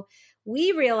 And so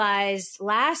we realized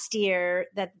last year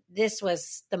that this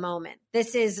was the moment.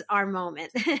 This is our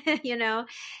moment, you know?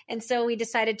 And so we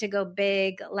decided to go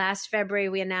big. Last February,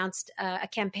 we announced a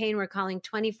campaign we're calling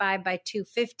 25 by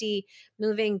 250,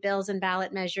 moving bills and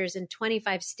ballot measures in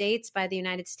 25 states by the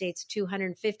United States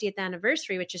 250th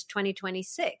anniversary, which is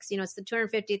 2026. You know, it's the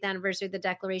 250th anniversary of the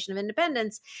Declaration of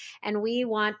Independence. And we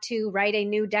want to write a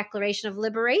new Declaration of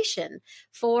Liberation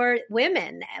for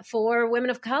women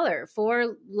of color,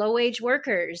 for low-wage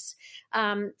workers,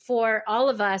 for all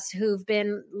of us who've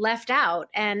been left out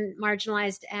and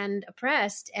marginalized and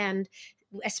oppressed, and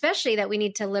especially that we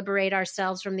need to liberate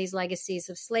ourselves from these legacies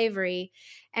of slavery.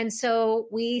 And so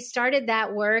we started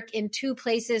that work in two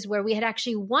places where we had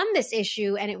actually won this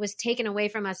issue and it was taken away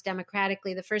from us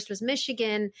democratically. The first was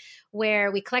Michigan,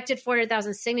 where we collected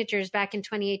 400,000 signatures back in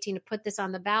 2018 to put this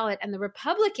on the ballot. And the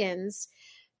Republicans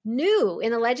knew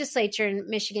in the legislature in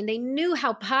Michigan, they knew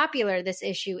how popular this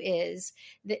issue is,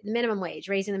 the minimum wage,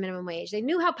 raising the minimum wage. They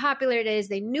knew how popular it is.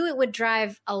 They knew it would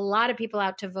drive a lot of people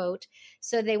out to vote.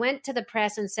 So they went to the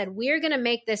press and said, we're going to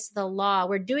make this the law.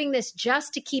 We're doing this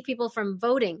just to keep people from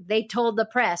voting. They told the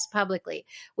press publicly,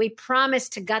 we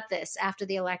promised to gut this after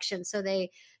the election. So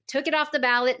they took it off the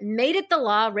ballot, made it the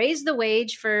law, raised the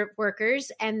wage for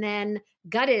workers, and then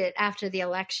gutted it after the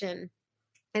election.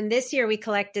 And this year we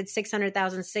collected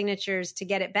 600,000 signatures to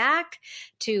get it back,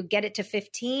 to get it to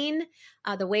 15.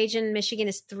 The wage in Michigan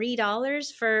is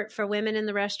 $3 for women in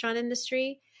the restaurant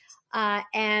industry.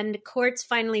 And courts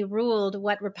finally ruled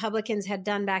what Republicans had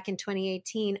done back in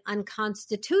 2018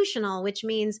 unconstitutional, which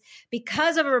means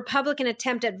because of a Republican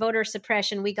attempt at voter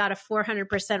suppression, we got a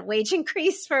 400% wage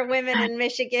increase for women in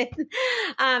Michigan.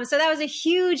 So that was a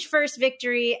huge first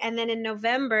victory. And then in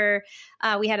November,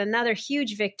 we had another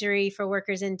huge victory for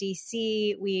workers in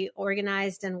DC. We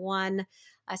organized and won.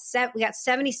 We got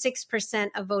 76%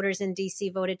 of voters in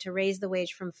DC voted to raise the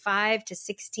wage from $5 to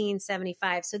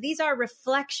 $16.75. So these are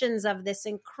reflections of this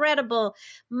incredible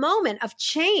moment of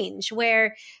change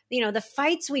where, you know, the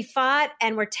fights we fought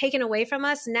and were taken away from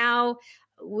us now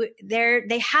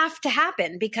they have to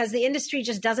happen because the industry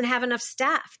just doesn't have enough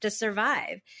staff to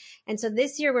survive. And so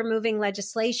this year we're moving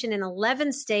legislation in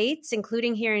 11 states,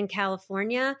 including here in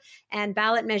California, and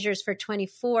ballot measures for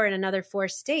 24 in another 4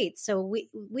 states. So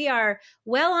we are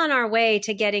well on our way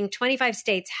to getting 25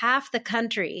 states, half the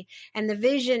country. And the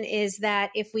vision is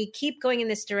that if we keep going in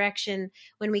this direction,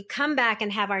 when we come back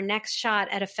and have our next shot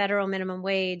at a federal minimum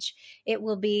wage, it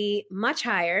will be much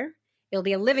higher. It'll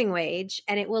be a living wage,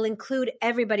 and it will include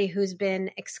everybody who's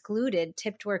been excluded,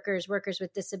 tipped workers, workers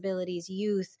with disabilities,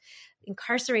 youth,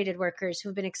 incarcerated workers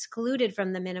who've been excluded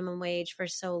from the minimum wage for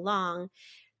so long.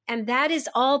 And that is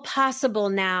all possible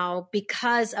now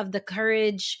because of the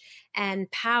courage and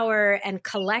power and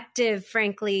collective,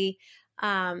 frankly,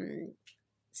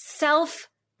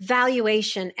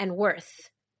 self-valuation and worth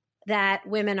that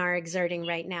women are exerting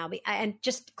right now. And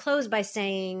just close by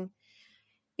saying,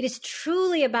 it is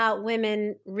truly about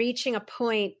women reaching a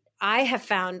point I have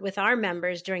found with our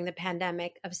members during the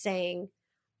pandemic of saying,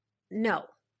 no,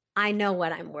 I know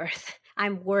what I'm worth.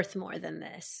 I'm worth more than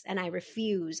this. And I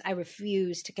refuse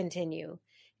to continue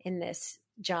in this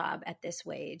job at this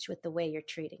wage with the way you're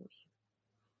treating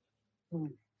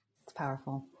me. It's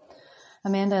powerful.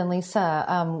 Amanda and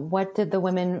Lisa, what did the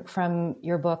women from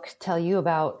your book tell you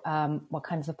about what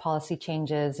kinds of policy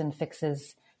changes and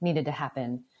fixes needed to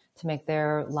happen to make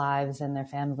their lives and their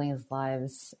families'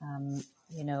 lives,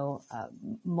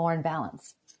 more in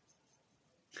balance?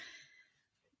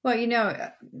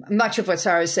 Well, much of what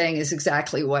Sarah is saying is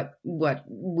exactly what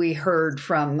we heard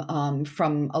from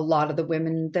a lot of the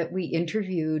women that we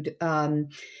interviewed.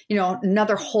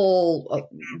 Another whole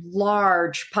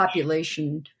large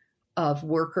population of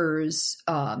workers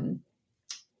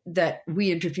that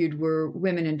we interviewed were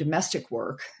women in domestic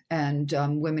work and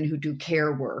women who do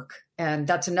care work. And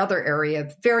that's another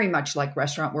area very much like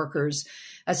restaurant workers,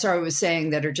 as Sarah was saying,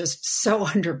 that are just so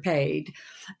underpaid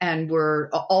and were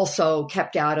also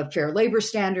kept out of fair labor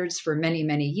standards for many,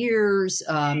 many years.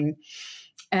 And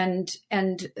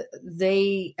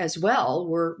they as well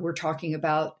were really talking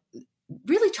about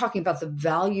the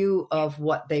value of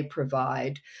what they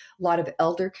provide. A lot of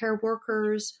elder care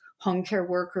workers, home care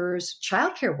workers,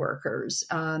 childcare workers,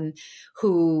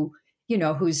 whose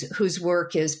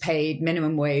work is paid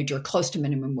minimum wage or close to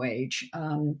minimum wage.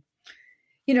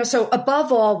 So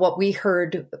above all, what we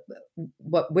heard,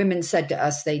 what women said to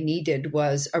us they needed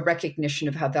was a recognition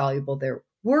of how valuable their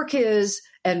work is.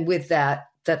 And with that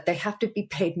they have to be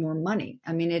paid more money.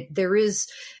 I mean, there is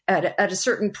at a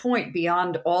certain point,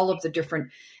 beyond all of the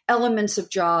different elements of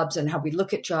jobs and how we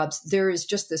look at jobs, there is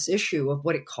just this issue of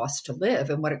what it costs to live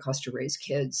and what it costs to raise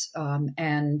kids.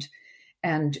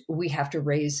 And we have to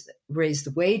raise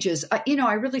the wages.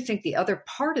 I really think the other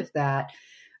part of that,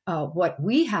 what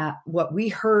we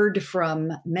heard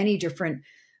from many different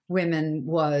women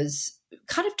was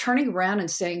kind of turning around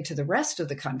and saying to the rest of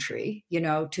the country,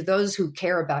 to those who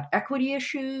care about equity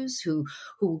issues, who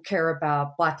care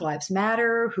about Black Lives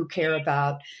Matter, who care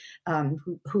about,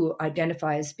 who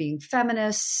identify as being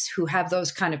feminists, who have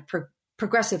those kind of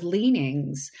progressive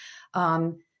leanings,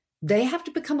 they have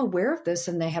to become aware of this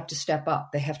and they have to step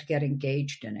up. They have to get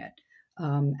engaged in it.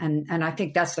 And I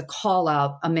think that's the call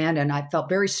out Amanda and I felt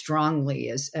very strongly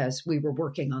as we were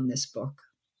working on this book.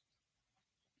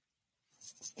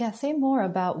 Yeah, say more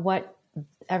about what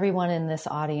everyone in this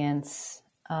audience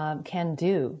can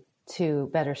do to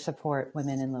better support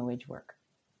women in low-wage work.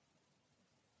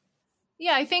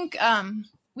 Yeah, I think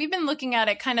we've been looking at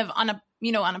it kind of on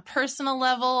a personal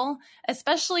level,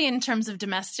 especially in terms of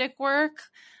domestic work.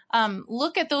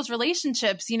 Look at those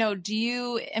relationships. Do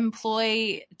you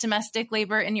employ domestic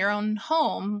labor in your own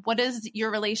home? What is your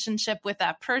relationship with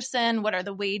that person? What are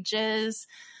the wages?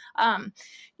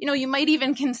 You might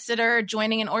even consider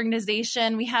joining an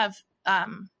organization. We have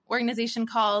organization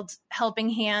called Helping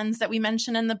Hands that we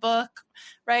mention in the book,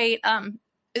 right?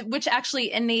 Which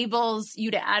actually enables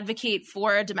you to advocate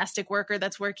for a domestic worker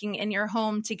that's working in your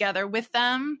home together with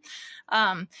them.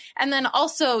 And then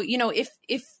also, if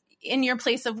in your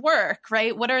place of work,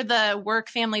 right? What are the work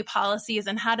family policies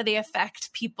and how do they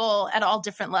affect people at all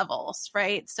different levels,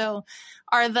 right? So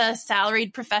are the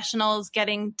salaried professionals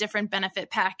getting different benefit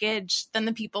package than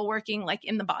the people working like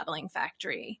in the bottling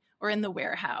factory or in the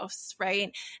warehouse,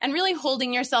 right? And really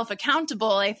holding yourself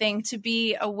accountable, I think, to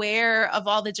be aware of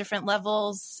all the different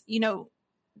levels,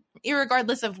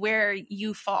 irregardless of where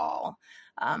you fall.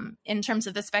 In terms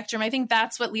of the spectrum. I think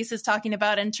that's what Lisa's talking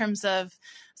about in terms of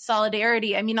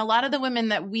solidarity. I mean, a lot of the women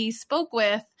that we spoke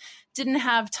with didn't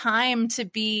have time to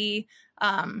be,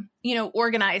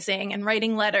 organizing and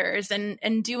writing letters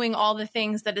and doing all the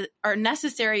things that are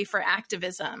necessary for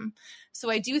activism. So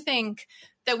I do think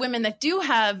that women that do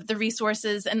have the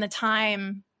resources and the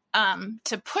time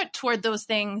to put toward those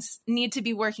things need to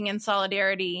be working in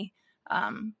solidarity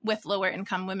with lower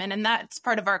income women. And that's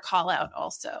part of our call out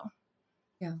also.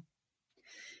 Yeah.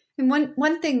 And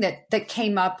one thing that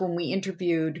came up when we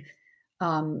interviewed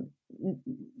some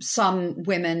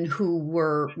women who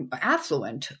were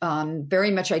affluent,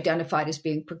 very much identified as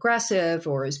being progressive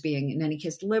or as being, in any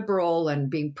case, liberal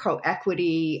and being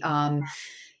pro-equity, a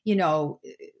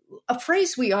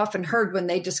phrase we often heard when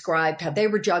they described how they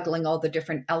were juggling all the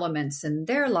different elements in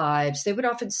their lives, they would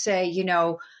often say,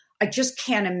 I just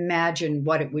can't imagine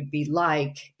what it would be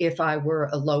like if I were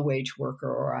a low-wage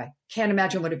worker, or I can't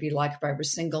imagine what it'd be like if I were a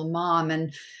single mom.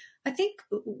 And I think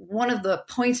one of the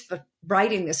points of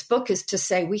writing this book is to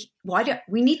say we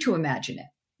need to imagine it.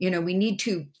 We need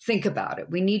to think about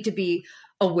it. We need to be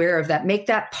aware of that, make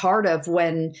that part of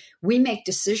when we make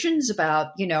decisions about,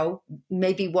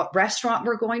 maybe what restaurant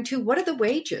we're going to, what are the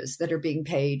wages that are being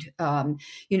paid?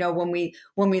 When we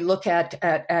look at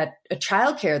a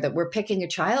childcare, that we're picking a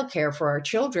childcare for our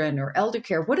children or elder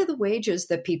care, what are the wages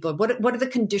that people, what are the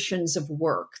conditions of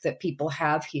work that people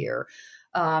have here?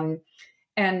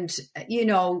 And,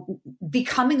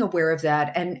 becoming aware of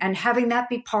that and having that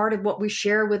be part of what we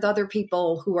share with other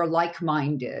people who are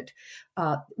like-minded.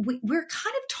 We're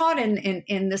kind of taught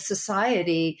in this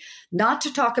society not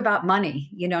to talk about money,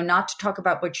 not to talk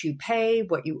about what you pay,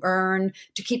 what you earn,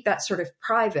 to keep that sort of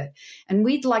private. And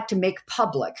we'd like to make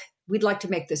public we'd like to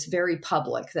make this very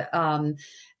public, and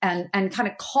kind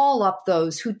of call up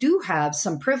those who do have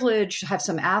some privilege, have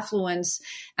some affluence,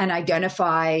 and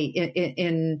identify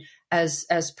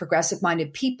as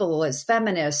progressive-minded people, as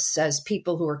feminists, as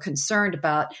people who are concerned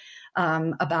about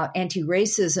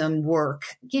anti-racism work.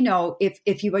 You know,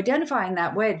 if you identify in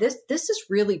that way, this is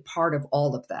really part of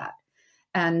all of that.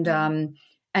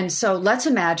 And so let's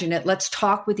imagine it. Let's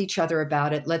talk with each other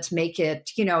about it. Let's make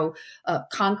it, you know, a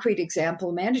concrete example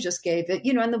Amanda just gave it.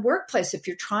 You know, in the workplace, if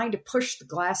you're trying to push the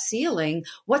glass ceiling,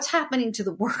 what's happening to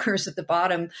the workers at the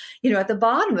bottom, you know, at the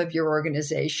bottom of your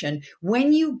organization?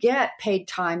 When you get paid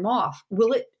time off,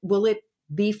 will it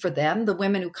be for them, the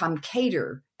women who come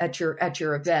cater at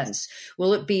your events?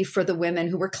 Will it be for the women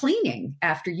who are cleaning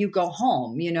after you go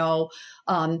home? You know,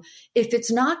 if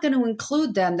it's not going to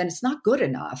include them, then it's not good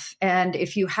enough. And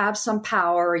if you have some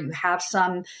power, you have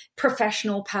some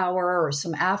professional power or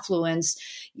some affluence,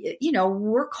 you know,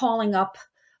 we're calling them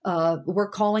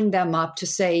up to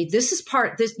say, this,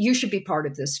 you should be part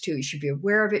of this too. You should be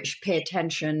aware of it, you should pay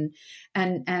attention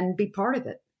and be part of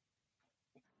it.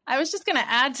 I was just going to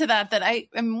add to that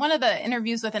in one of the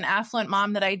interviews with an affluent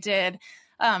mom that I did,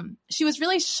 she was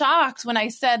really shocked when I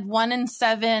said 1 in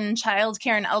 7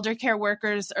 childcare and elder care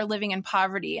workers are living in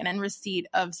poverty and in receipt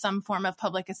of some form of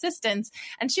public assistance.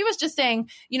 And she was just saying,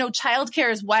 you know,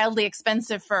 childcare is wildly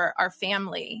expensive for our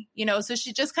family, you know, so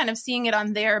she's just kind of seeing it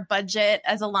on their budget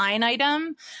as a line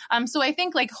item. So I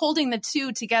think like holding the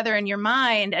two together in your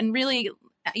mind and really,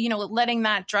 you know, letting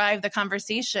that drive the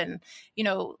conversation, you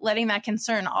know, letting that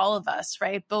concern all of us,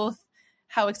 right? Both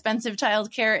how expensive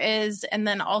childcare is, and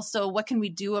then also what can we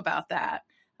do about that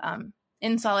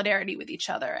in solidarity with each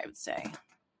other, I would say.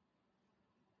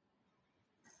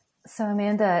 So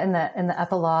Amanda, in the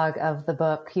epilogue of the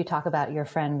book, you talk about your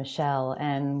friend Michelle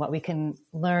and what we can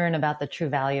learn about the true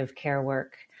value of care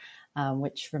work,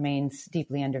 which remains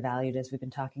deeply undervalued, as we've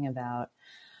been talking about.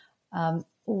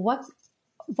 What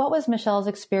was Michelle's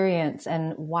experience,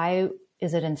 and why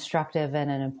is it instructive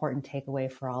and an important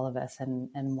takeaway for all of us, and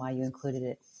why you included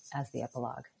it as the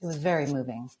epilogue? It was very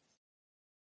moving.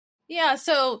 Yeah.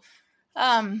 So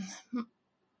one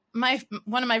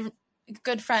of my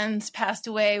good friends passed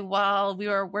away while we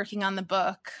were working on the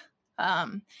book.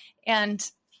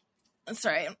 And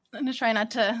sorry, I'm going to try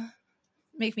not to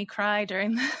make me cry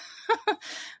during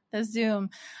the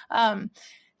Zoom.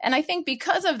 And I think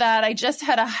because of that, I just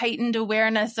had a heightened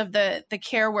awareness of the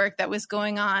care work that was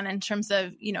going on in terms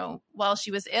of, you know, while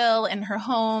she was ill in her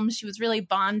home, she was really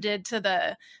bonded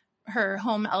to her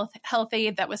home health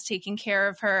aide that was taking care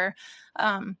of her.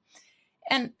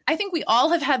 And I think we all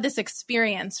have had this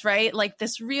experience, right? Like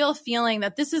this real feeling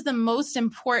that this is the most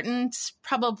important,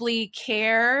 probably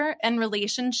care and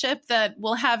relationship that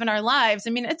we'll have in our lives.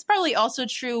 I mean, it's probably also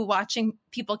true watching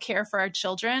people care for our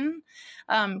children,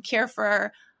 care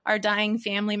for our dying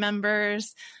family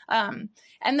members. And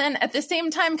then at the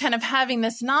same time, kind of having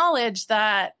this knowledge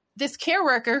that this care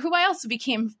worker, who I also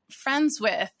became friends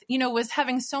with, you know, was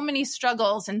having so many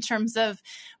struggles in terms of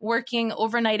working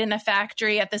overnight in a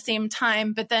factory at the same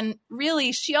time. But then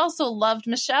really, she also loved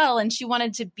Michelle and she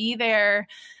wanted to be there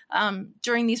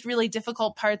during these really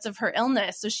difficult parts of her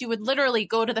illness. So she would literally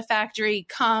go to the factory,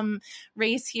 come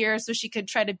race here so she could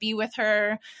try to be with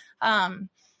her.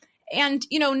 And,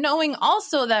 you know, knowing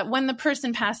also that when the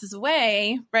person passes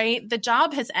away, right, the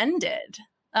job has ended.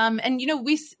 And, you know,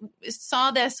 we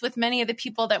saw this with many of the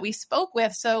people that we spoke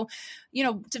with. So, you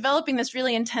know, developing this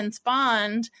really intense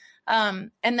bond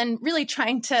and then really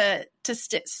trying to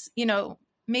you know,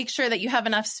 make sure that you have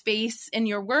enough space in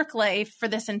your work life for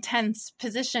this intense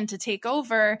position to take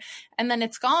over, and then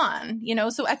it's gone, you know,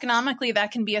 so economically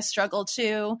that can be a struggle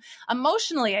too.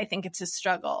 Emotionally, I think it's a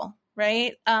struggle,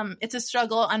 right? It's a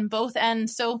struggle on both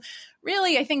ends. So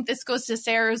really, I think this goes to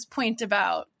Sarah's point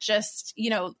about just, you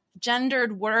know,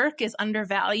 gendered work is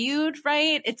undervalued,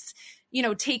 right? It's, you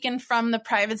know, taken from the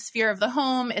private sphere of the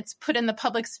home. It's put in the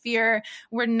public sphere.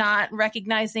 We're not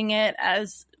recognizing it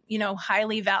as, you know,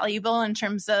 highly valuable in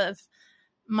terms of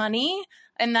money.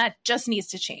 And that just needs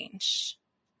to change.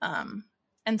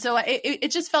 And so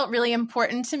it just felt really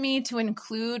important to me to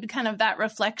include kind of that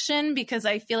reflection, because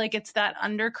I feel like it's that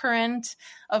undercurrent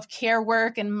of care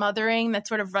work and mothering that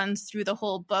sort of runs through the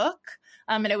whole book.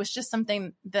 And it was just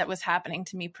something that was happening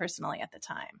to me personally at the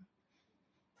time.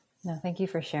 No, thank you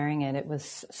for sharing it. It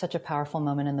was such a powerful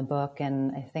moment in the book,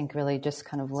 and I think really just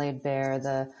kind of laid bare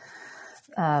the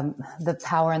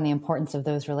power and the importance of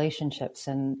those relationships,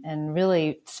 and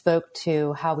really spoke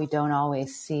to how we don't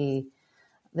always see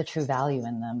the true value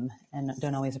in them and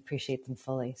don't always appreciate them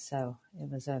fully. So it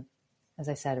was as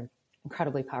I said, an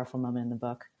incredibly powerful moment in the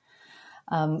book.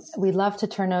 We'd love to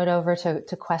turn it over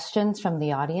to questions from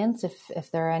the audience.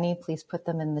 If there are any, please put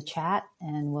them in the chat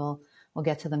and we'll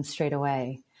get to them straight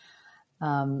away.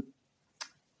 In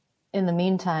the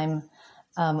meantime,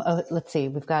 let's see,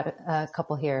 we've got a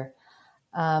couple here.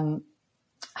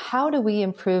 How do we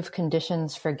improve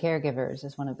conditions for caregivers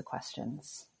is one of the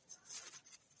questions.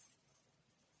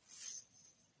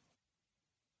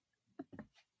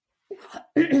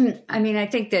 I mean, I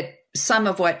think that some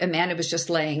of what Amanda was just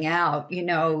laying out,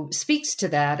 speaks to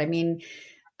that. I mean,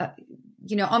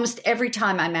 almost every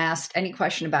time I'm asked any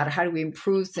question about how do we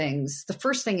improve things, the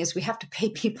first thing is we have to pay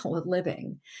people a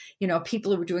living.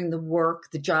 People who are doing the work,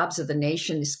 the jobs of the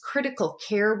nation, this critical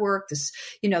care work, this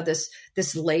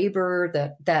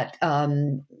labor that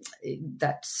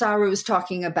Saru was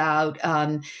talking about.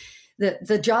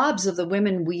 The jobs of the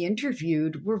women we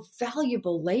interviewed were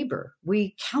valuable labor.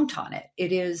 We count on it.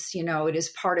 It is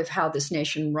part of how this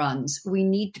nation runs. We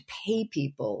need to pay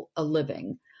people a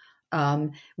living.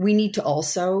 We need to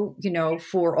also,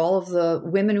 for all of the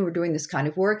women who are doing this kind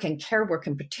of work and care work,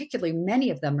 and particularly many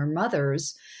of them are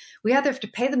mothers, we either have to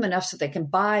pay them enough so they can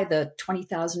buy the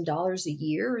 $20,000 a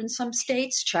year in some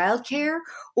states, childcare,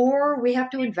 or we have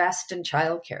to invest in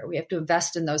childcare. We have to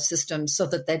invest in those systems so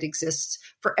that exists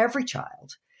for every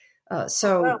child.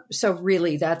 So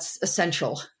really, that's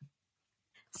essential.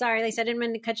 Sorry, Lisa, I didn't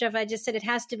mean to cut you off. I just said it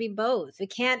has to be both. We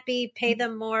can't be pay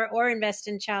them more or invest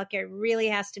in childcare. It really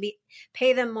has to be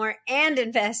pay them more and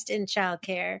invest in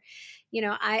childcare.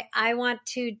 I want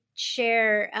to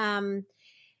share.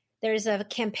 There's a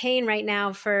campaign right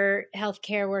now for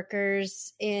healthcare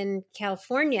workers in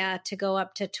California to go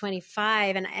up to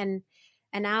 25 and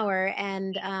an hour.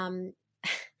 And,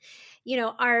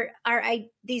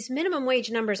 these minimum wage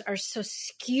numbers are so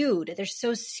skewed. They're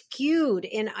so skewed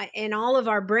in all of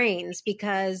our brains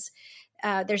because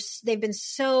they've been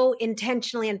so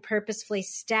intentionally and purposefully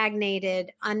stagnated,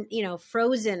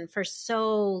 frozen for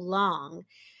so long.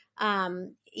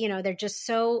 They're just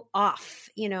so off,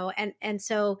 and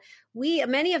so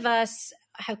many of us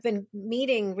have been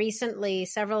meeting recently,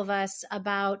 several of us,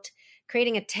 about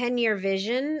creating a 10-year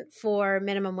vision for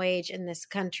minimum wage in this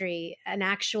country, an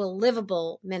actual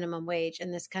livable minimum wage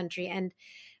in this country. And,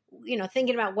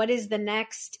 thinking about what is the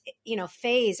next,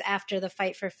 phase after the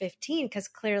fight for 15, because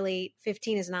clearly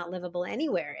 15 is not livable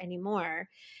anywhere anymore.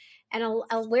 And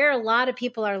where a lot of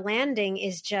people are landing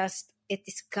is just,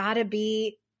 it's got to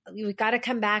be, we've got to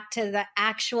come back to the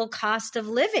actual cost of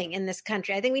living in this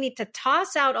country. I think we need to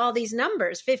toss out all these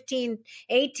numbers, 15,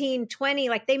 18, 20,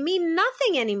 like they mean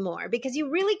nothing anymore because you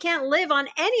really can't live on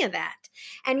any of that.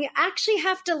 And you actually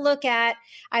have to look at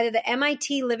either the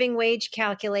MIT Living Wage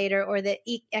Calculator or the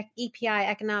EPI,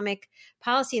 Economic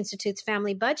Policy Institute's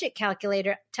Family Budget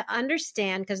Calculator, to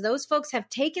understand, because those folks have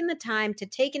taken the time to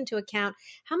take into account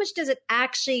how much does it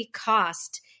actually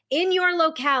cost in your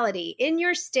locality, in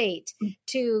your state,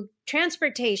 to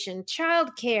transportation,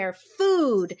 childcare,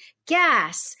 food,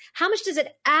 gas. How much does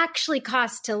it actually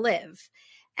cost to live?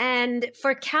 And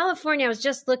for California, I was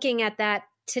just looking at that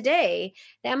today,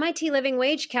 the MIT Living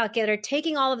Wage Calculator,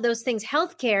 taking all of those things,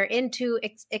 healthcare, into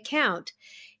account,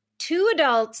 2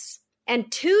 adults and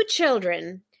 2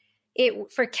 children,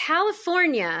 for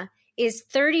California is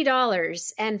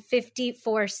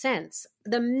 $30.54.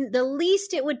 The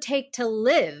least it would take to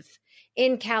live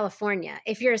in California.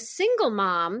 If you're a single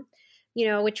mom,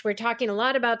 which we're talking a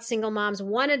lot about single moms,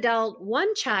 1 adult,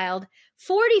 1 child,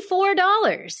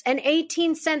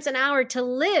 $44.18 an hour to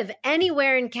live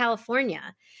anywhere in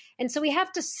California. And so we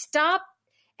have to stop,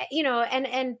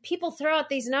 and people throw out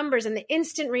these numbers and the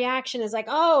instant reaction is like,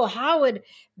 oh, how would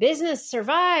business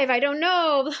survive? I don't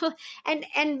know.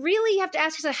 And really you have to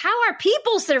ask yourself, how are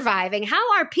people surviving?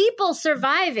 How are people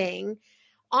surviving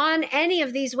on any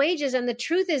of these wages? And the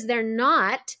truth is they're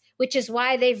not, which is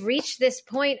why they've reached this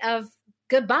point of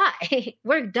goodbye.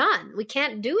 We're done. We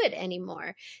can't do it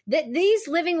anymore. These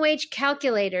living wage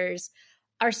calculators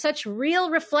are such real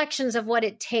reflections of what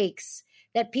it takes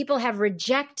that people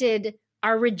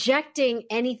are rejecting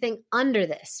anything under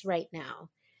this right now,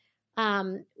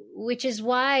 which is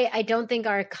why I don't think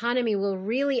our economy will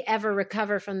really ever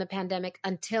recover from the pandemic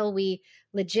until we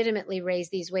legitimately raise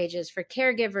these wages for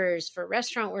caregivers, for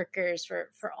restaurant workers, for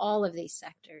all of these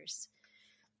sectors.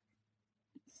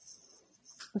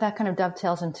 That kind of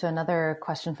dovetails into another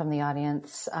question from the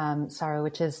audience, Saru,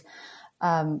 which is,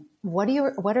 what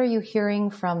are you hearing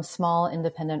from small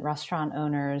independent restaurant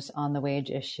owners on the wage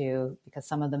issue? Because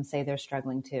some of them say they're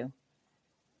struggling too.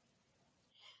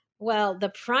 Well, the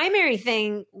primary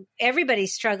thing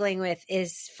everybody's struggling with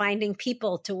is finding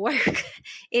people to work.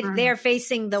 They're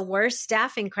facing the worst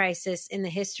staffing crisis in the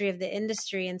history of the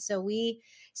industry. And so we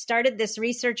started this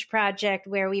research project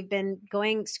where we've been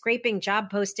scraping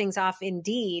job postings off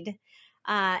Indeed.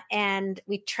 And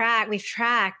we've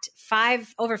tracked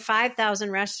over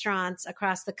 5,000 restaurants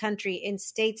across the country in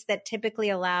states that typically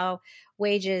allow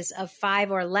wages of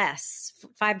 $5 or less,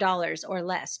 $5 or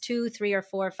less, $2, $3,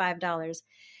 or $4, $5.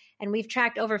 And we've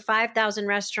tracked over 5,000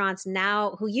 restaurants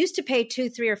now who used to pay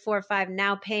 $2, $3, or $4, $5,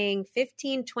 now paying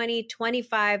 $15, $20,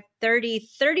 $25, $30,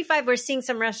 $35. We're seeing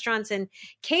some restaurants in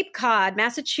Cape Cod,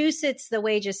 Massachusetts, the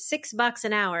wage is $6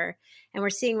 an hour. And we're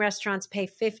seeing restaurants pay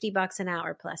 $50 an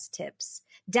hour plus tips.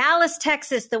 Dallas,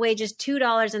 Texas, the wage is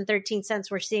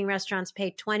 $2.13. We're seeing restaurants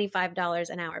pay $25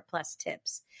 an hour plus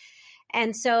tips.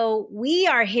 And so we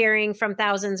are hearing from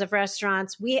thousands of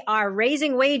restaurants, we are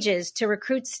raising wages to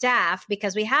recruit staff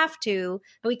because we have to,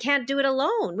 but we can't do it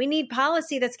alone. We need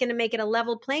policy that's going to make it a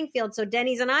level playing field. So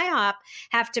Denny's and IHOP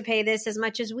have to pay this as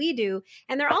much as we do.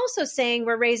 And they're also saying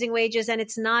we're raising wages and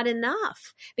it's not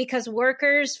enough because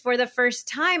workers for the first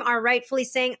time are rightfully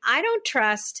saying, I don't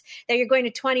trust that you're going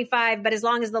to 25, but as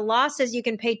long as the law says you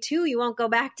can pay 2, you won't go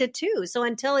back to 2. So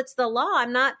until it's the law,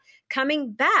 I'm not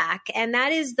coming back. And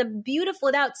that is the beautiful,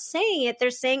 without saying it, they're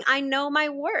saying, I know my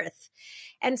worth.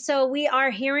 And so we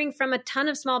are hearing from a ton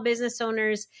of small business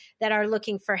owners that are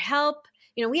looking for help.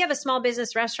 You know, we have a small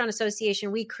business restaurant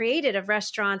association we created of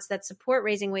restaurants that support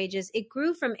raising wages. It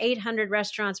grew from 800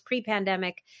 restaurants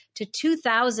pre-pandemic to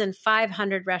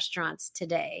 2,500 restaurants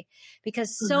today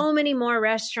because so many more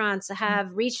restaurants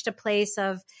have reached a place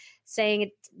of saying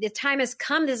the time has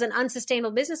come. This is an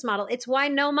unsustainable business model. It's why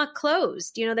Noma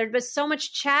closed. You know, there was so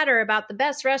much chatter about the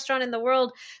best restaurant in the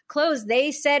world closed.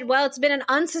 They said, well, it's been an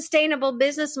unsustainable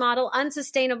business model,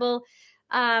 unsustainable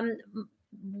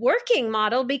working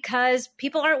model because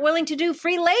people aren't willing to do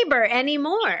free labor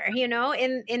anymore, you know,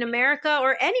 in America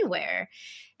or anywhere.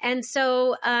 And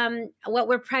so what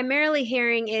we're primarily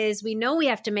hearing is we know we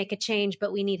have to make a change,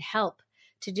 but we need help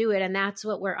to do it. And that's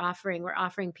what we're offering. We're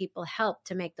offering people help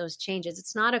to make those changes.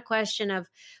 It's not a question of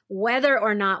whether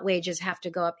or not wages have to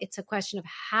go up. It's a question of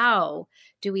how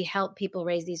do we help people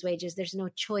raise these wages? There's no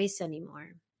choice anymore.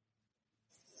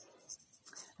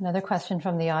 Another question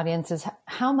from the audience is,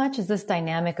 how much is this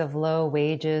dynamic of low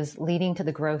wages leading to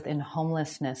the growth in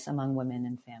homelessness among women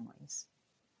and families?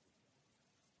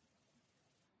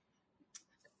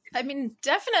 I mean,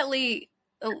 definitely.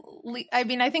 I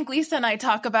mean, I think Lisa and I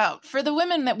talk about, for the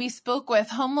women that we spoke with,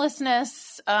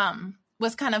 homelessness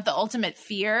was kind of the ultimate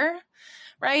fear,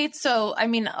 right? So, I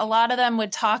mean, a lot of them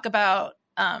would talk about,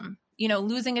 you know,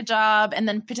 losing a job and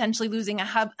then potentially losing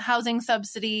a housing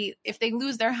subsidy. If they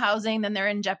lose their housing, then they're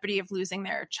in jeopardy of losing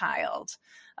their child.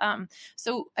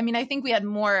 So, I mean, I think we had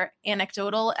more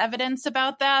anecdotal evidence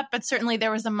about that, but certainly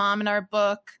there was a mom in our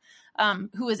book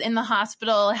who was in the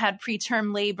hospital, had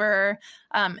preterm labor,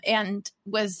 and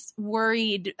was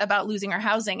worried about losing her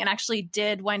housing, and actually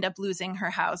did wind up losing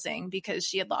her housing because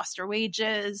she had lost her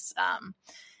wages,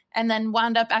 and then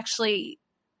wound up actually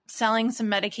selling some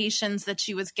medications that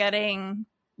she was getting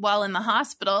while in the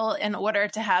hospital in order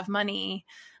to have money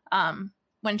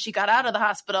when she got out of the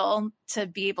hospital to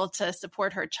be able to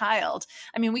support her child.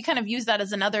 I mean, we kind of use that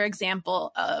as another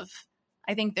example of,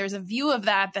 I think there's a view of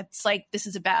that that's like, this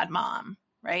is a bad mom,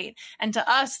 right? And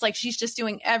to us, like, she's just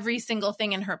doing every single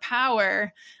thing in her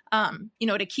power, you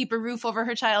know, to keep a roof over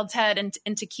her child's head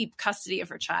and to keep custody of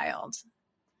her child.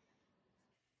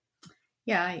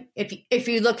 Yeah, if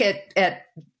you look at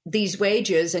these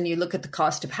wages and you look at the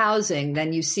cost of housing,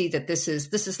 then you see that this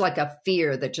is like a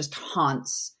fear that just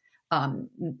haunts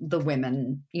the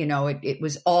women. You know, it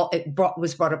was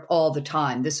brought up all the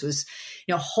time. This was,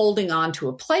 you know, holding on to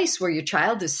a place where your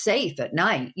child is safe at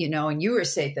night, you know, and you are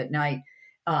safe at night.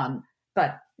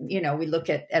 But, you know, we look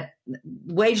at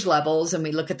wage levels and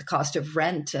we look at the cost of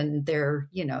rent, and they're,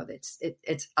 you know,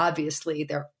 it's obviously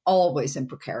they're always in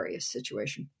precarious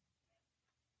situation.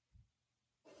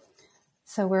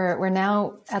 So we're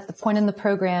now at the point in the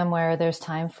program where there's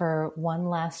time for one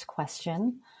last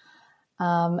question.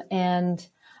 And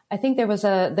I think there was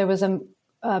a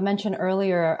mention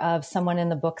earlier of someone in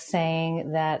the book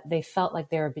saying that they felt like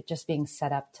they were just being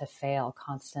set up to fail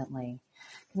constantly.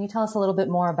 Can you tell us a little bit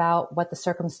more about what the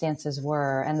circumstances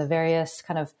were and the various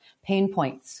kind of pain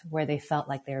points where they felt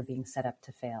like they were being set up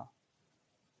to fail?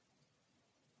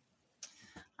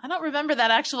 I don't remember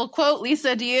that actual quote.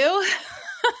 Lisa, do you?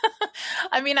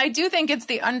 I mean, I do think it's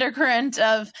the undercurrent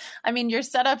of, I mean, you're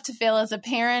set up to fail as a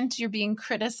parent. You're being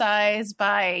criticized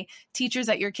by teachers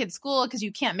at your kid's school because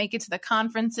you can't make it to the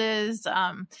conferences.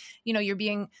 You know, you're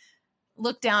being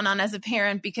looked down on as a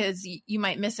parent because you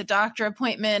might miss a doctor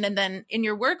appointment. And then in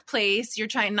your workplace, you're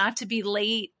trying not to be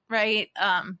late, right?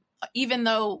 even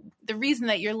though the reason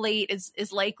that you're late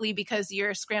is likely because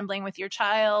you're scrambling with your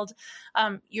child,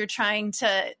 you're trying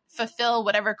to fulfill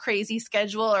whatever crazy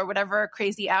schedule or whatever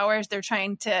crazy hours they're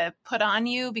trying to put on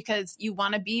you because you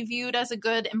want to be viewed as a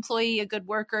good employee, a good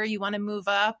worker, you want to move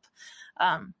up.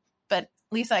 But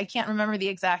Lisa, I can't remember the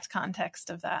exact context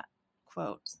of that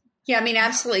quote. Yeah, I mean,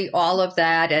 absolutely all of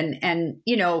that. And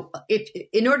you know, if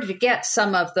in order to get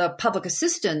some of the public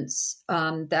assistance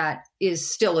that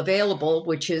is still available,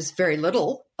 which is very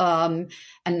little and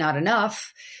not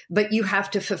enough, but you have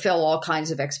to fulfill all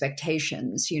kinds of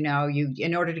expectations. You know,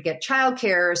 in order to get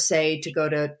childcare, say to go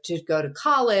to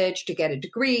college, to get a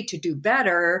degree, to do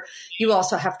better, you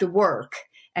also have to work.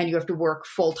 And you have to work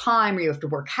full time, or you have to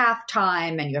work half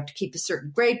time, and you have to keep a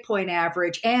certain grade point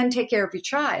average and take care of your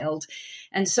child.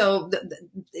 And so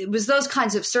it was those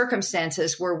kinds of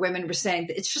circumstances where women were saying,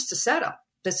 it's just a setup.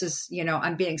 This is, you know,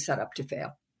 I'm being set up to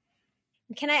fail.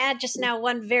 Can I add just now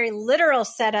one very literal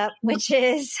setup, which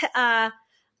is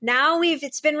now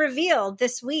it's been revealed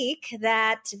this week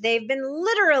that they've been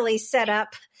literally set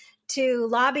up to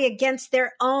lobby against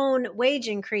their own wage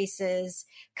increases,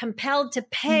 compelled to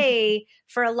pay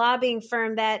for a lobbying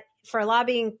firm for a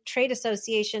lobbying trade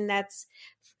association that's,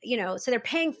 you know, so they're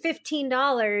paying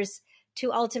 $15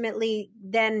 to ultimately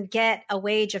then get a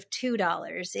wage of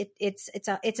 $2.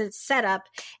 It's a setup,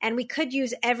 and we could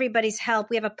use everybody's help.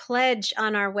 We have a pledge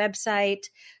on our website,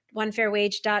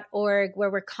 onefairwage.org, where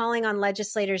we're calling on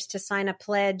legislators to sign a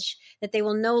pledge that they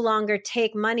will no longer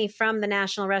take money from the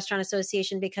National Restaurant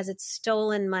Association because it's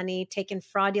stolen money taken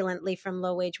fraudulently from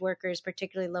low-wage workers,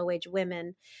 particularly low-wage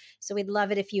women. So we'd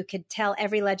love it if you could tell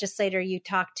every legislator you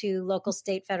talk to, local,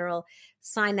 state, federal,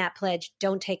 sign that pledge.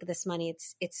 Don't take this money.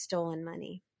 It's stolen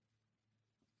money.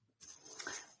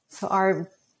 So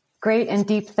our great and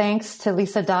deep thanks to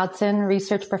Lisa Dodson,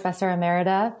 Research Professor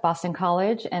Emerita, Boston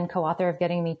College, and co-author of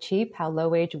Getting Me Cheap, How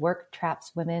Low-Wage Work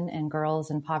Traps Women and Girls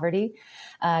in Poverty,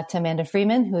 to Amanda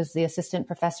Freeman, who is the Assistant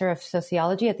Professor of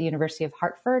Sociology at the University of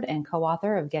Hartford and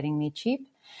co-author of Getting Me Cheap,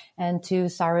 and to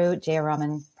Saru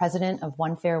Jayaraman, President of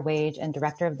One Fair Wage and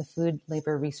Director of the Food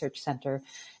Labor Research Center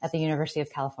at the University of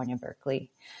California,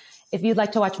 Berkeley. If you'd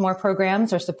like to watch more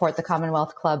programs or support the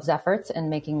Commonwealth Club's efforts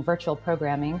in making virtual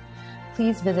programming,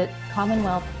 please visit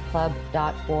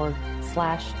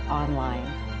commonwealthclub.org/online.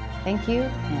 Thank you,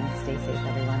 and stay safe,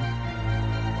 everyone.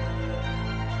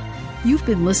 You've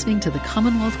been listening to the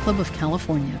Commonwealth Club of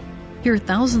California. Hear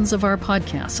thousands of our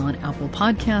podcasts on Apple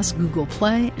Podcasts, Google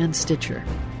Play, and Stitcher.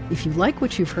 If you like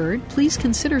what you've heard, please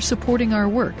consider supporting our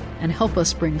work and help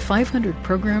us bring 500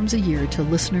 programs a year to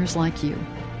listeners like you.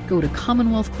 Go to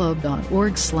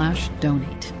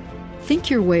commonwealthclub.org/donate. Think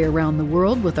your way around the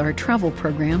world with our travel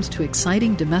programs to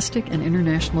exciting domestic and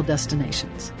international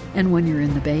destinations. And when you're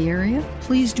in the Bay Area,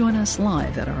 please join us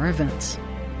live at our events.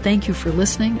 Thank you for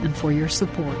listening and for your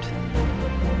support.